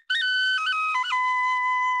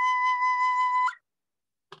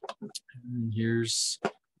 And here's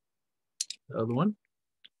the other one.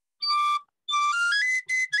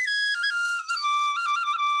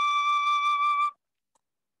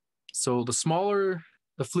 So the smaller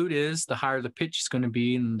the flute is, the higher the pitch is going to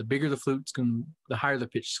be, and the bigger the flute is the higher the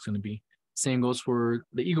pitch is going to be. Same goes for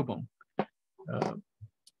the eagle bone.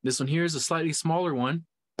 This one here is a slightly smaller one.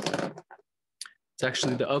 It's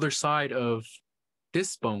actually the other side of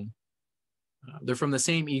this bone. They're from the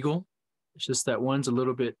same eagle. It's just that one's a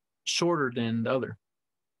little bit shorter than the other.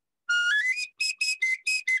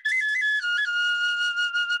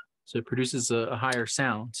 So it produces a higher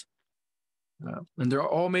sound. And they're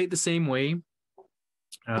all made the same way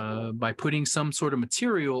by putting some sort of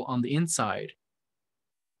material on the inside.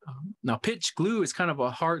 Now, pitch glue is kind of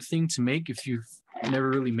a hard thing to make if you've never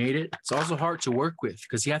really made it. It's also hard to work with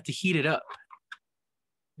because you have to heat it up.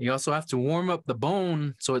 You also have to warm up the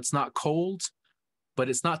bone so it's not cold, but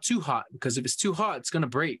it's not too hot, because if it's too hot, it's going to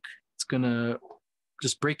break. It's going to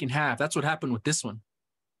just break in half. That's what happened with this one.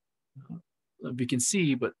 If you can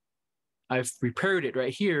see, but I've repaired it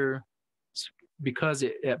right here because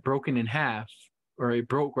it broken in half, or it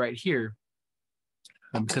broke right here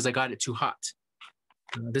because I got it too hot.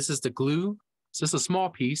 This is the glue. It's just a small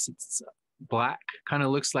piece. It's black, kind of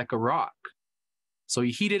looks like a rock. So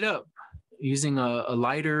you heat it up using a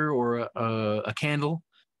lighter or a candle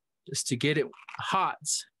just to get it hot,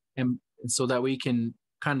 and so that we can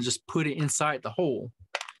kind of just put it inside the hole.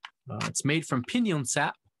 It's made from pinon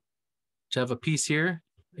sap, which I have a piece here.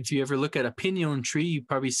 If you ever look at a pinon tree, you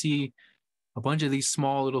probably see a bunch of these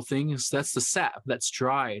small little things. That's the sap that's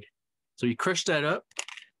dried. So you crush that up,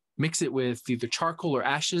 mix it with either charcoal or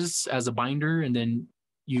ashes as a binder, and then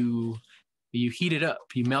you heat it up.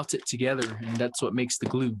 You melt it together, and that's what makes the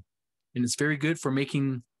glue. And it's very good for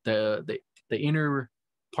making the inner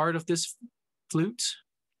part of this flute,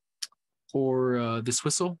 or this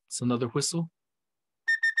whistle. It's another whistle.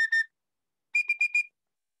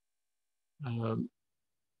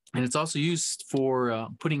 And it's also used for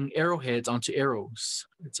putting arrowheads onto arrows.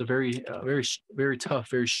 It's a very tough,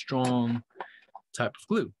 very strong type of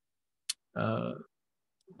glue.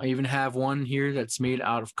 I even have one here that's made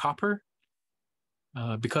out of copper.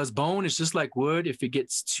 Because bone is just like wood. If it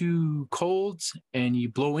gets too cold and you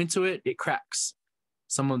blow into it, it cracks.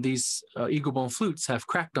 Some of these eagle bone flutes have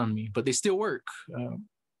cracked on me, but they still work.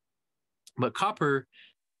 But copper,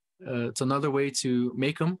 it's another way to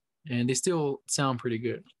make them, and they still sound pretty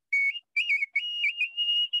good.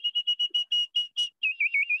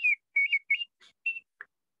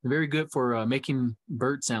 They're very good for making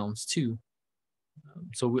bird sounds too.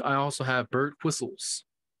 I also have bird whistles.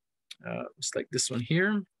 Just like this one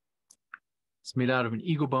here. It's made out of an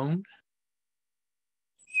eagle bone.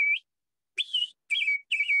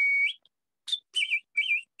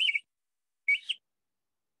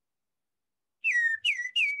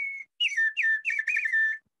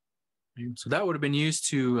 And so that would have been used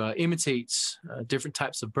to imitate different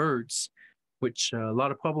types of birds, which a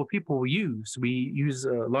lot of Pueblo people will use. We use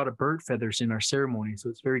a lot of bird feathers in our ceremony, so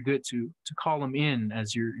it's very good to call them in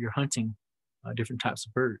as you're hunting different types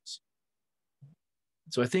of birds.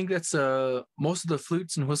 So I think that's most of the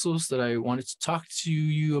flutes and whistles that I wanted to talk to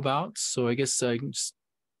you about. So I guess I can just,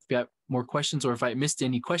 if you have more questions, or if I missed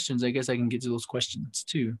any questions, I guess I can get to those questions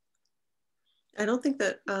too. I don't think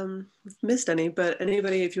that we've missed any, but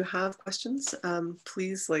anybody, if you have questions,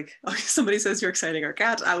 please, somebody says you're exciting our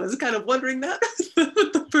cat. I was kind of wondering that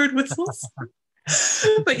with the bird whistles.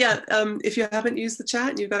 But yeah, if you haven't used the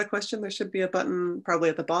chat and you've got a question, there should be a button probably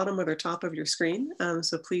at the bottom or the top of your screen.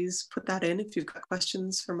 So please put that in if you've got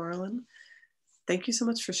questions for Marlon. Thank you so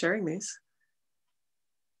much for sharing these.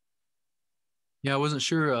 Yeah, I wasn't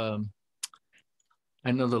sure.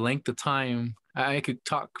 I know the length of time. I could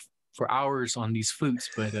talk hours on these flutes,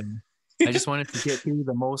 but I just wanted to get through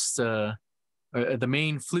the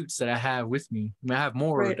main flutes that I have with me. I have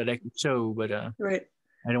more that I can show, but I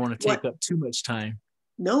don't want to take up too much time.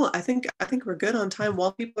 No, I think we're good on time.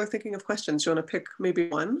 While people are thinking of questions, do you want to pick maybe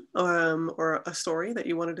one or a story that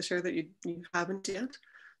you wanted to share that you haven't yet?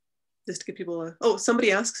 Just to give people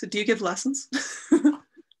somebody asks, do you give lessons?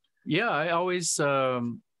 Yeah, I always,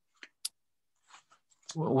 when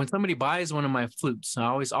somebody buys one of my flutes, I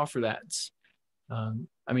always offer that.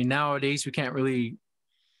 I mean, nowadays we can't really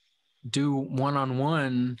do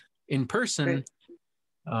one-on-one in person,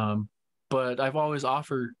 but I've always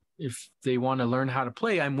offered, if they want to learn how to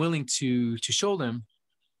play, I'm willing to show them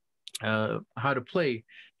how to play.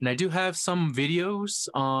 And I do have some videos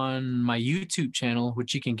on my YouTube channel,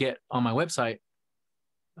 which you can get on my website,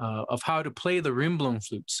 of how to play the rimblown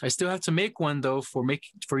flutes. I still have to make one though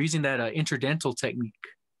for using that interdental technique,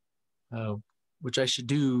 which I should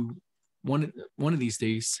do one of these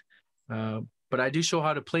days. But I do show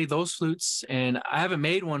how to play those flutes, and I haven't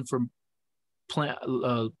made one for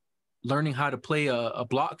learning how to play a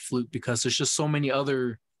block flute, because there's just so many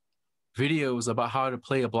other videos about how to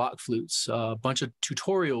play a block flutes, a bunch of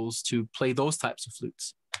tutorials to play those types of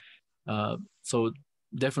flutes. So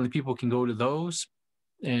definitely people can go to those.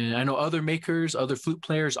 And I know other makers, other flute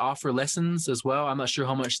players offer lessons as well. I'm not sure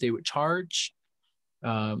how much they would charge.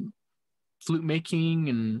 Flute making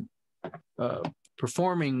and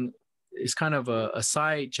performing is kind of a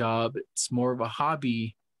side job. It's more of a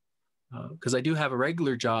hobby, because I do have a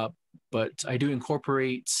regular job, but I do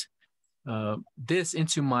incorporate this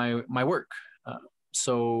into my work.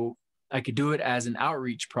 So I could do it as an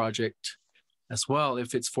outreach project as well,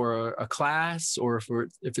 if it's for a class, or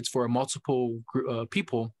if it's for a multiple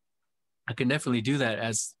people. I can definitely do that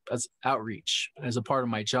as outreach, as a part of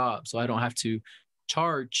my job, so I don't have to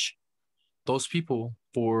charge those people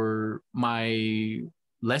for my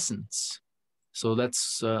lessons. So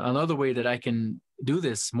that's another way that I can do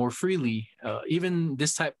this more freely. Even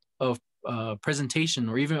this type of presentation,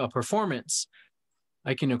 or even a performance,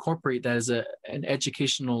 I can incorporate that as an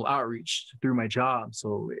educational outreach through my job.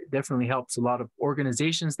 So it definitely helps a lot of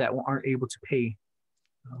organizations that aren't able to pay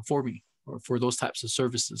for me or for those types of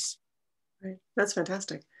services. Right, that's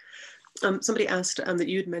fantastic. Somebody asked that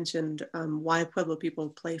you had mentioned why Pueblo people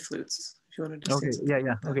play flutes. If you wanted to say something.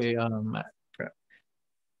 Okay.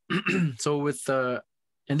 So with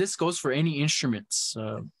and this goes for any instruments.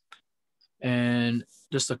 And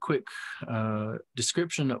just a quick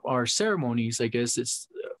description of our ceremonies, I guess. It's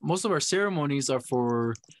most of our ceremonies are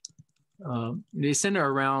for they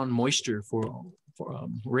center around moisture, for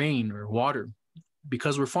rain or water,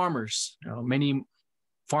 because we're farmers. Many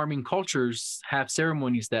farming cultures have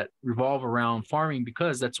ceremonies that revolve around farming,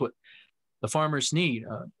 because that's what the farmers need,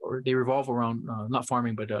 or they revolve around not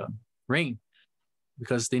farming but rain,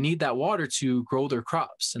 because they need that water to grow their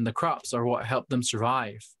crops, and the crops are what help them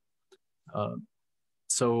survive.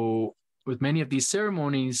 So with many of these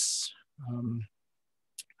ceremonies,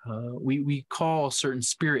 we call certain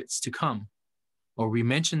spirits to come, or we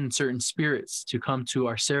mention certain spirits to come to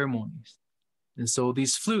our ceremonies. And so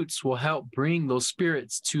these flutes will help bring those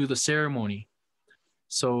spirits to the ceremony.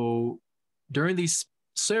 So during these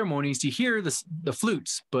ceremonies, you hear the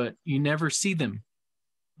flutes, but you never see them.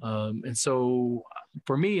 And so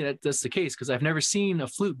for me, that's the case, because I've never seen a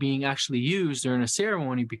flute being actually used during a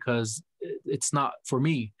ceremony, because it's not for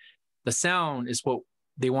me. The sound is what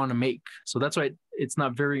they want to make. So that's why it's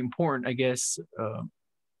not very important, I guess,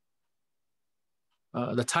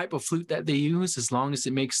 the type of flute that they use, as long as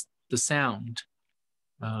it makes the sound.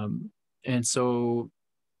 And so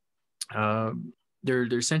they're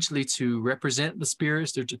essentially to represent the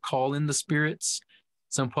spirits. They're to call in the spirits.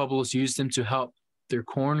 Some pueblos use them to help their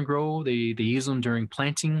corn grow. They use them during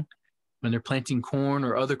planting. When they're planting corn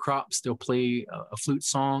or other crops, they'll play a flute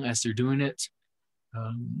song as they're doing it.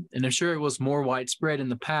 And I'm sure it was more widespread in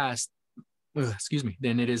the past,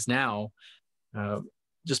 than it is now,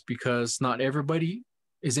 just because not everybody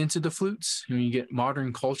is into the flutes. You get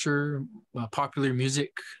modern culture, popular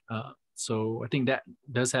music. So I think that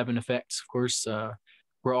does have an effect. Of course,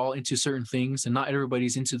 we're all into certain things, and not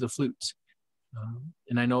everybody's into the flutes.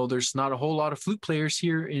 And I know there's not a whole lot of flute players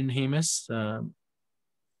here in Jemez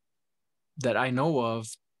that I know of.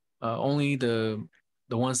 Only the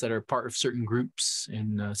ones that are part of certain groups.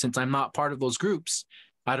 And since I'm not part of those groups,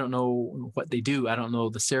 I don't know what they do. I don't know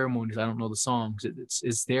the ceremonies. I don't know the songs.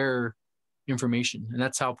 It's their information. And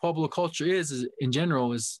that's how Pueblo culture is in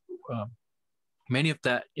general, is many of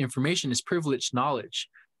that information is privileged knowledge.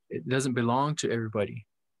 It doesn't belong to everybody.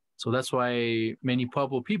 So that's why many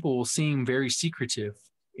Pueblo people will seem very secretive.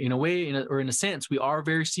 in a way, or in a sense, we are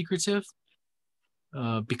very secretive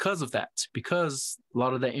because of that, because a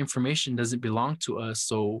lot of that information doesn't belong to us.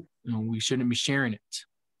 So, we shouldn't be sharing it.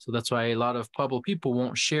 So that's why a lot of Pueblo people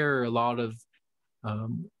won't share a lot of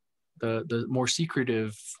the more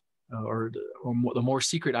secretive or the more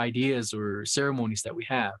secret ideas or ceremonies that we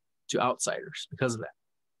have to outsiders because of that.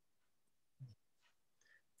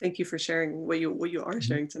 Thank you for sharing what you are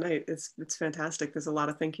sharing tonight. It's fantastic. There's a lot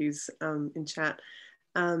of thank yous in chat.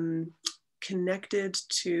 Connected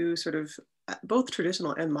to sort of both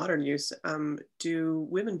traditional and modern use, do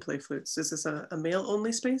women play flutes? Is this a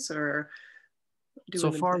male-only space, or do so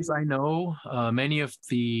women far play? as I know, many of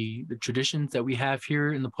the traditions that we have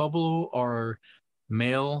here in the Pueblo are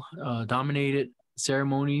male dominated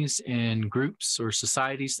ceremonies and groups or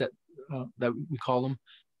societies that we call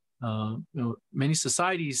them. Many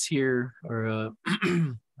societies here are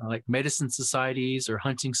like medicine societies or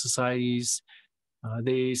hunting societies.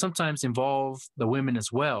 They sometimes involve the women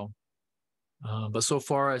as well. But so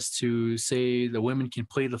far as to say the women can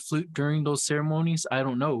play the flute during those ceremonies, I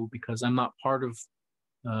don't know, because I'm not part of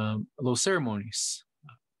those ceremonies.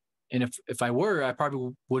 And if I were, I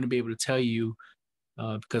probably wouldn't be able to tell you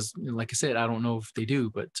because, like I said, I don't know if they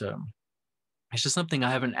do. But it's just something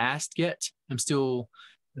I haven't asked yet. I'm still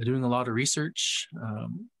doing a lot of research.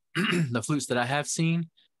 The flutes that I have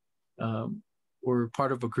seen were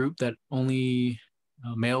part of a group that only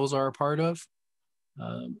males are a part of.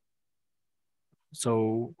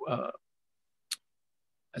 So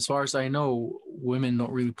as far as I know, women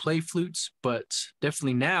don't really play flutes, but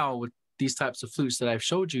definitely now with these types of flutes that I've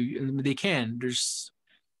showed you, they can. There's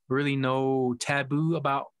really no taboo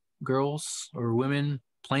about girls or women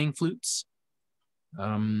playing flutes.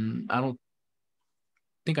 I don't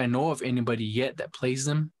think I know of anybody yet that plays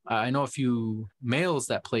them. I know a few males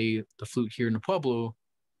that play the flute here in the Pueblo,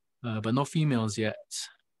 but no females yet.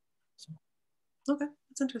 So. Okay,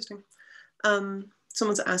 that's interesting.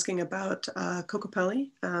 Someone's asking about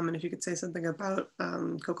Kokopelli, and if you could say something about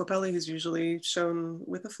Kokopelli, who's usually shown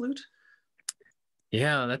with a flute.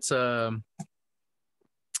 Yeah, that's how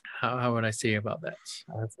would I say about that?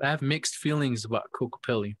 I have mixed feelings about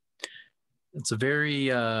Kokopelli. It's a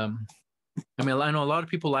very, I know a lot of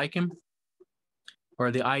people like him, or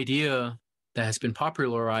the idea that has been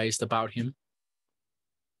popularized about him,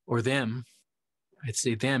 or them. I'd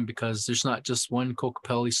say them because there's not just one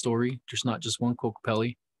Kokopelli story. There's not just one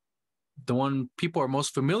Kokopelli. The one people are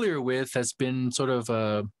most familiar with has been sort of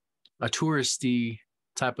a touristy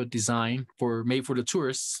type of design made for the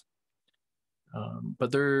tourists.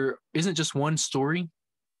 But there isn't just one story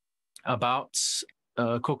about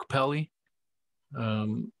Kokopelli,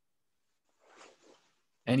 and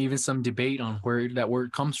even some debate on where that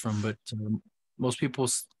word comes from. But most people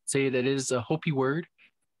say that it is a Hopi word.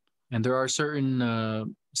 And there are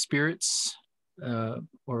certain spirits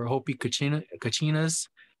or Hopi kachinas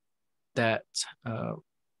that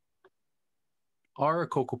are a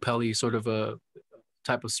Kokopelli sort of a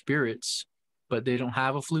type of spirits, but they don't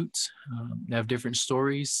have a flute. They have different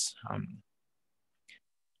stories.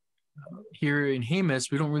 Here in Jemez,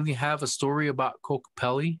 we don't really have a story about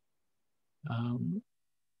Kokopelli.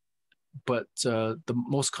 But the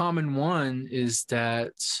most common one is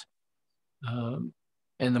that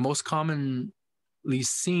and the most commonly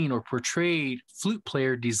seen or portrayed flute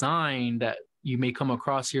player design that you may come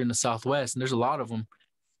across here in the Southwest, and there's a lot of them.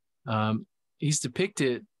 He's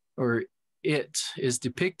depicted, or it is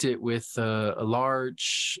depicted with a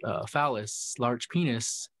large phallus, large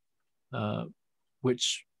penis,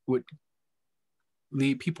 which would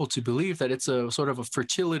lead people to believe that it's a sort of a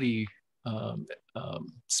fertility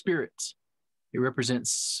spirit. It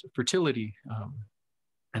represents fertility.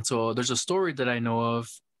 And so there's a story that I know of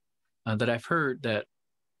that I've heard that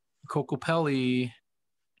Kokopelli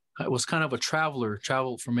was kind of a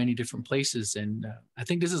traveled from many different places. And I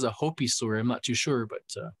think this is a Hopi story. I'm not too sure, but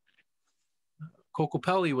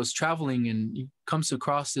Kokopelli was traveling and he comes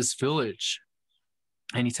across this village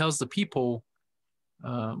and he tells the people,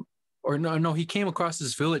 he came across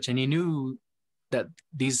this village and he knew that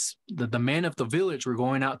the men of the village were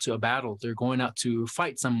going out to a battle. They're going out to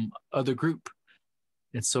fight some other group.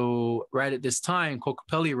 And so right at this time,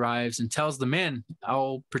 Kokopelli arrives and tells the men,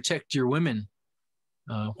 I'll protect your women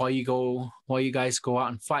while you guys go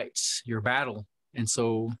out and fight your battle. And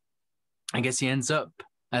so I guess he ends up,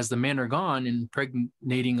 as the men are gone,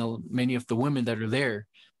 impregnating many of the women that are there.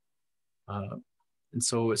 And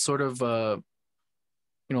so it's sort of, a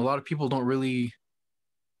lot of people don't really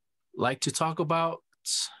like to talk about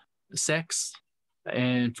sex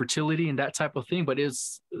and fertility and that type of thing, but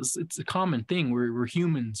it's a common thing. We're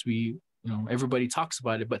humans. We everybody talks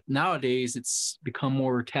about it, but nowadays it's become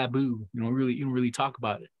more taboo. You don't really talk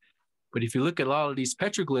about it. But if you look at a lot of these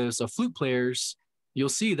petroglyphs of flute players, you'll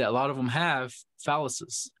see that a lot of them have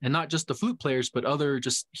phalluses, and not just the flute players, but other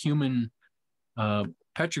just human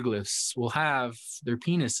petroglyphs will have their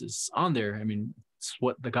penises on there. I mean, it's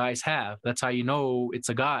what the guys have. That's how you know it's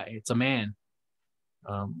a guy, it's a man.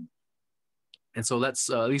 And so that's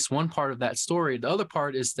at least one part of that story. The other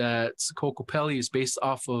part is that Kokopelli is based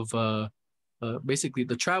off of basically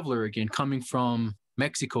the traveler again, coming from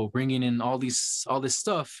Mexico, bringing in all this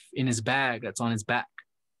stuff in his bag that's on his back.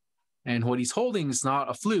 And what he's holding is not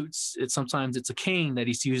a flute. Sometimes it's a cane that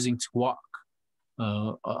he's using to walk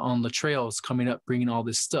on the trails coming up, bringing all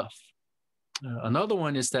this stuff. Another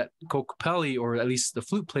one is that Kokopelli, or at least the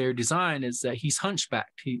flute player design, is that he's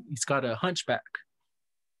hunchbacked. He's got a hunchback.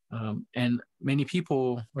 And many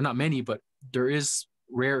people, or not many, but there is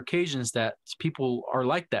rare occasions that people are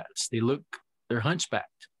like that. They're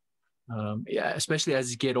hunchbacked. Yeah, especially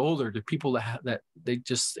as you get older, the people that they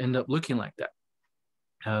just end up looking like that.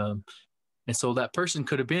 And so that person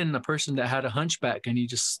could have been a person that had a hunchback and he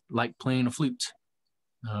just liked playing a flute.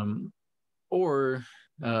 Or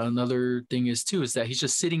another thing is that he's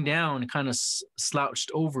just sitting down and kind of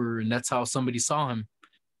slouched over, and that's how somebody saw him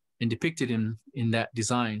and depicted him in that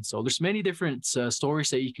design. So there's many different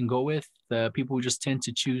stories that you can go with. People just tend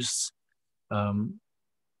to choose the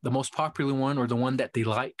most popular one, or the one that they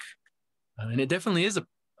like. And it definitely is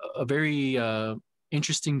a very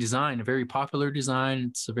interesting design, a very popular design.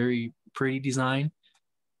 It's a very pretty design.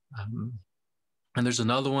 And there's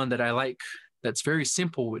another one that I like that's very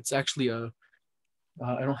simple. It's actually I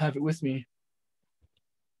don't have it with me.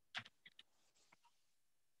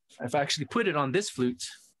 I've actually put it on this flute.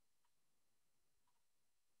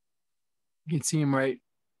 You can see him right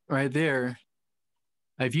there.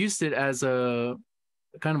 I've used it as a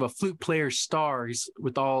kind of a flute player star. He's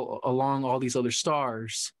with along all these other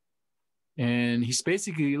stars. And he's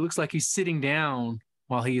basically, it looks like he's sitting down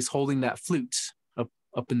while he's holding that flute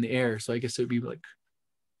up in the air. So I guess it would be like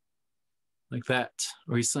that.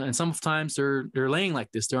 Or and sometimes they're laying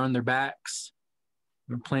like this. They're on their backs.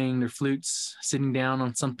 They're playing their flutes, sitting down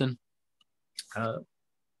on something. So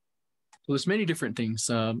there's many different things.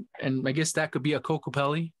 And I guess that could be a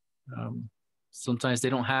Kokopelli. Sometimes they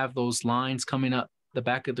don't have those lines coming up the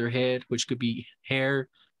back of their head, which could be hair,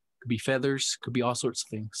 could be feathers, could be all sorts of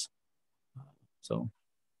things. So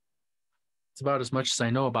it's about as much as I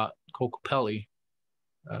know about Kokopelli.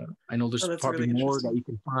 I know there's probably really more that you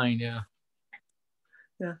can find. Yeah.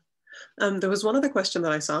 Yeah. There was one other question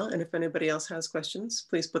that I saw, and if anybody else has questions,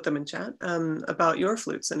 please put them in chat, about your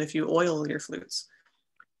flutes and if you oil your flutes.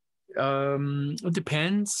 It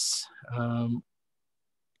depends.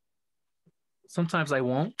 Sometimes I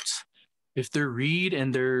won't. If they're reed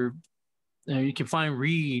and you can find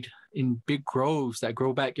reed in big groves that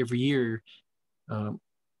grow back every year,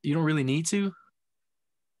 you don't really need to,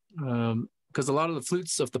 because a lot of the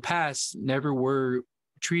flutes of the past never were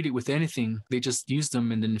treated with anything. They just used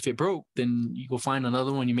them, and then if it broke, then you go find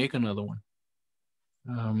another one, you make another one.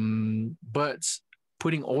 But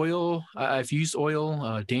putting oil, I've used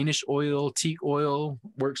oil, Danish oil, teak oil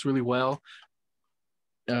works really well.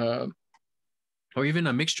 Or even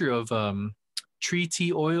a mixture of tree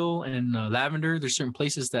tea oil and lavender. There's certain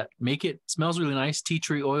places that make it. It smells really nice. Tea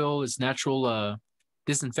tree oil is natural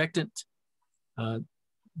disinfectant,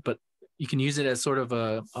 but you can use it as sort of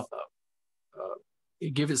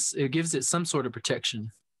it gives it some sort of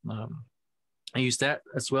protection. I use that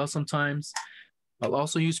as well sometimes. I'll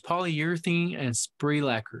also use polyurethane and spray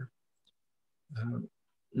lacquer.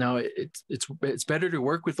 Now it's better to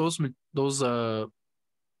work with those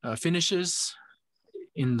finishes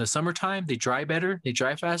in the summertime. They dry better, they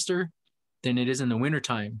dry faster than it is in the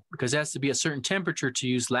wintertime, because it has to be a certain temperature to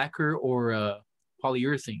use lacquer or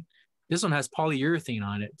polyurethane. This one has polyurethane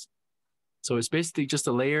on it. So it's basically just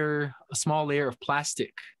a small layer of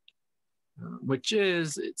plastic,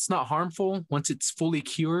 it's not harmful once it's fully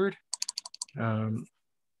cured. And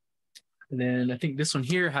then I think this one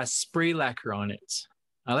here has spray lacquer on it.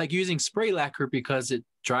 I like using spray lacquer because it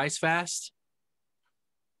dries fast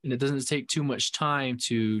and it doesn't take too much time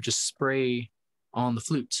to just spray on the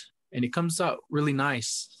flute. And it comes out really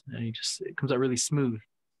nice. And it comes out really smooth.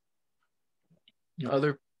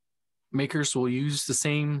 Other makers will use the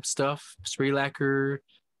same stuff, spray lacquer,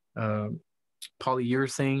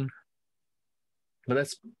 polyurethane. But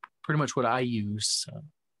that's pretty much what I use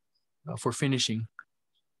for finishing.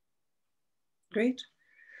 Great.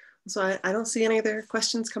 So I don't see any other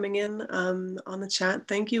questions coming in on the chat.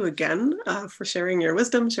 Thank you again for sharing your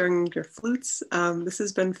wisdom, sharing your flutes. This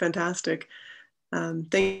has been fantastic.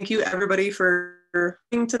 Thank you everybody for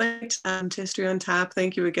being tonight to History on Tap.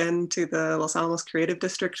 Thank you again to the Los Alamos Creative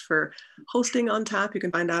District for hosting On Tap. You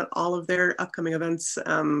can find out all of their upcoming events,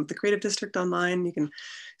 the Creative District online. You can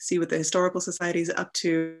see what the Historical Society is up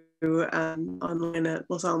to online at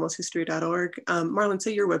losalmoshistory.org. Marlon,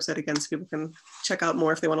 say your website again so people can check out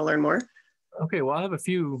more if they want to learn more. Okay, well, I have a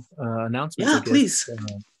few announcements. Yeah, please.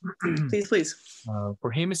 Please.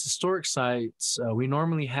 For Jemez Historic Sites, we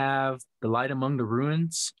normally have the Light Among the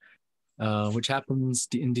Ruins, which happens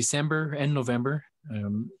in December and November.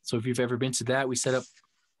 So if you've ever been to that, we set up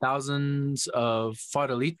thousands of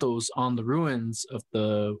farolitos on the ruins of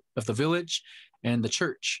the village and the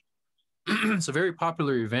church. It's a very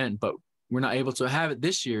popular event, but we're not able to have it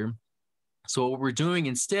this year. So what we're doing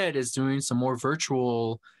instead is doing some more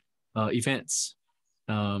virtual events.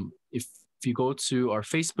 If you go to our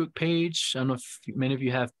Facebook page, I don't know if many of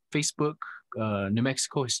you have Facebook, New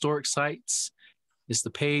Mexico Historic Sites is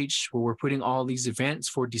the page where we're putting all these events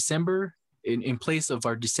for December in place of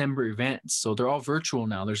our December events. So they're all virtual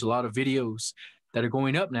now. There's a lot of videos that are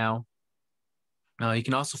going up now. You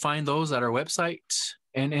can also find those at our website,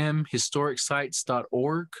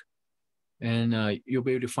 nmhistoricscites.org. And you'll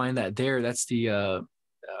be able to find that there. That's the, I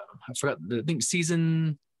forgot, I think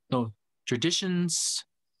traditions.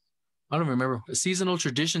 I don't remember. Seasonal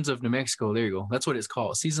Traditions of New Mexico. There you go. That's what it's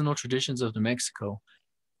called. Seasonal Traditions of New Mexico.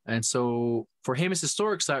 And so for Jemez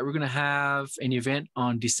Historic Site, we're going to have an event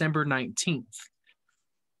on December 19th.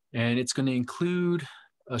 And it's going to include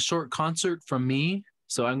a short concert from me.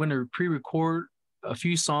 So I'm going to pre-record a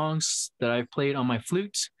few songs that I've played on my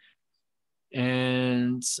flute.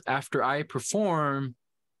 And after I perform,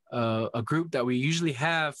 a group that we usually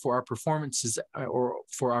have for our performances or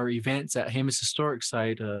for our events at Jemez Historic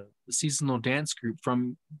Site, the seasonal dance group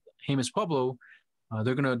from Jemez Pueblo,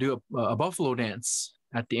 they're going to do a buffalo dance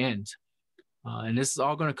at the end. And this is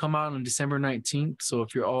all going to come out on December 19th. So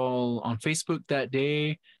if you're all on Facebook that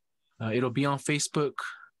day, it'll be on Facebook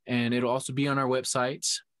and it'll also be on our website.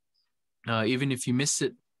 Even if you miss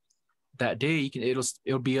it that day,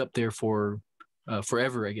 it'll be up there for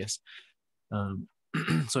forever, I guess.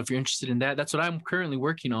 So if you're interested in that, that's what I'm currently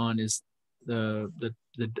working on, is the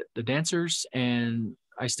dancers, and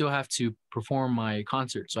I still have to perform my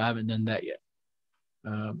concert, so I haven't done that yet.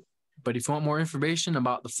 But if you want more information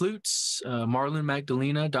about the flutes,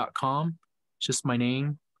 marlonmagdalena.com, just my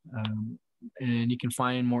name, and you can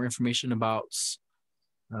find more information about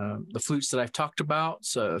the flutes that I've talked about,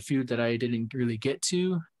 so a few that I didn't really get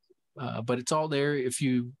to, but it's all there.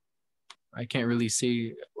 I can't really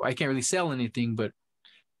sell anything, but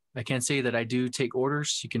I can say that I do take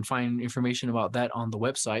orders. You can find information about that on the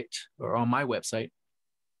website or on my website.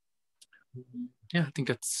 Yeah, I think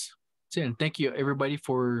that's it. And thank you everybody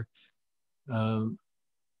for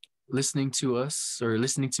listening to us or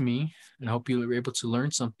listening to me. And I hope you were able to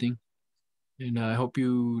learn something. And I hope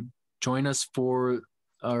you join us for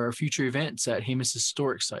our future events at Jemez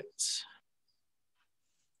Historic Sites.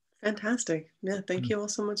 Fantastic. Yeah, thank you all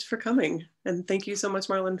so much for coming. And thank you so much,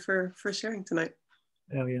 Marlon, for sharing tonight.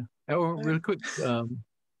 Oh, yeah. Oh, really quick. Yeah.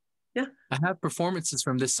 I have performances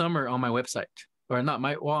from this summer on my website, or on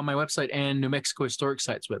my website and New Mexico Historic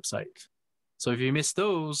Sites website. So if you missed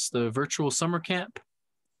those, the virtual summer camp,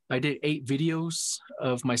 I did 8 videos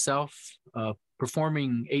of myself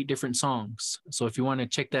performing 8 different songs. So if you want to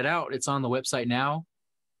check that out, it's on the website now.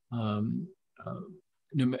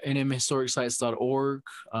 nmhistoricscites.org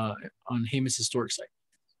on Jemez Historic Site.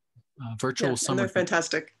 Virtual summer. And they're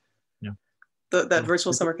fantastic. Yeah. That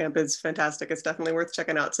virtual summer camp is fantastic. It's definitely worth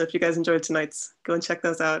checking out. So if you guys enjoyed tonight's, go and check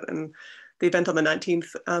those out. And the event on the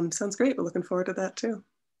 19th sounds great. We're looking forward to that too.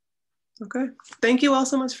 Okay. Thank you all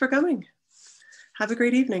so much for coming. Have a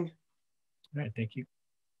great evening. All right. Thank you.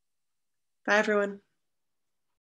 Bye, everyone.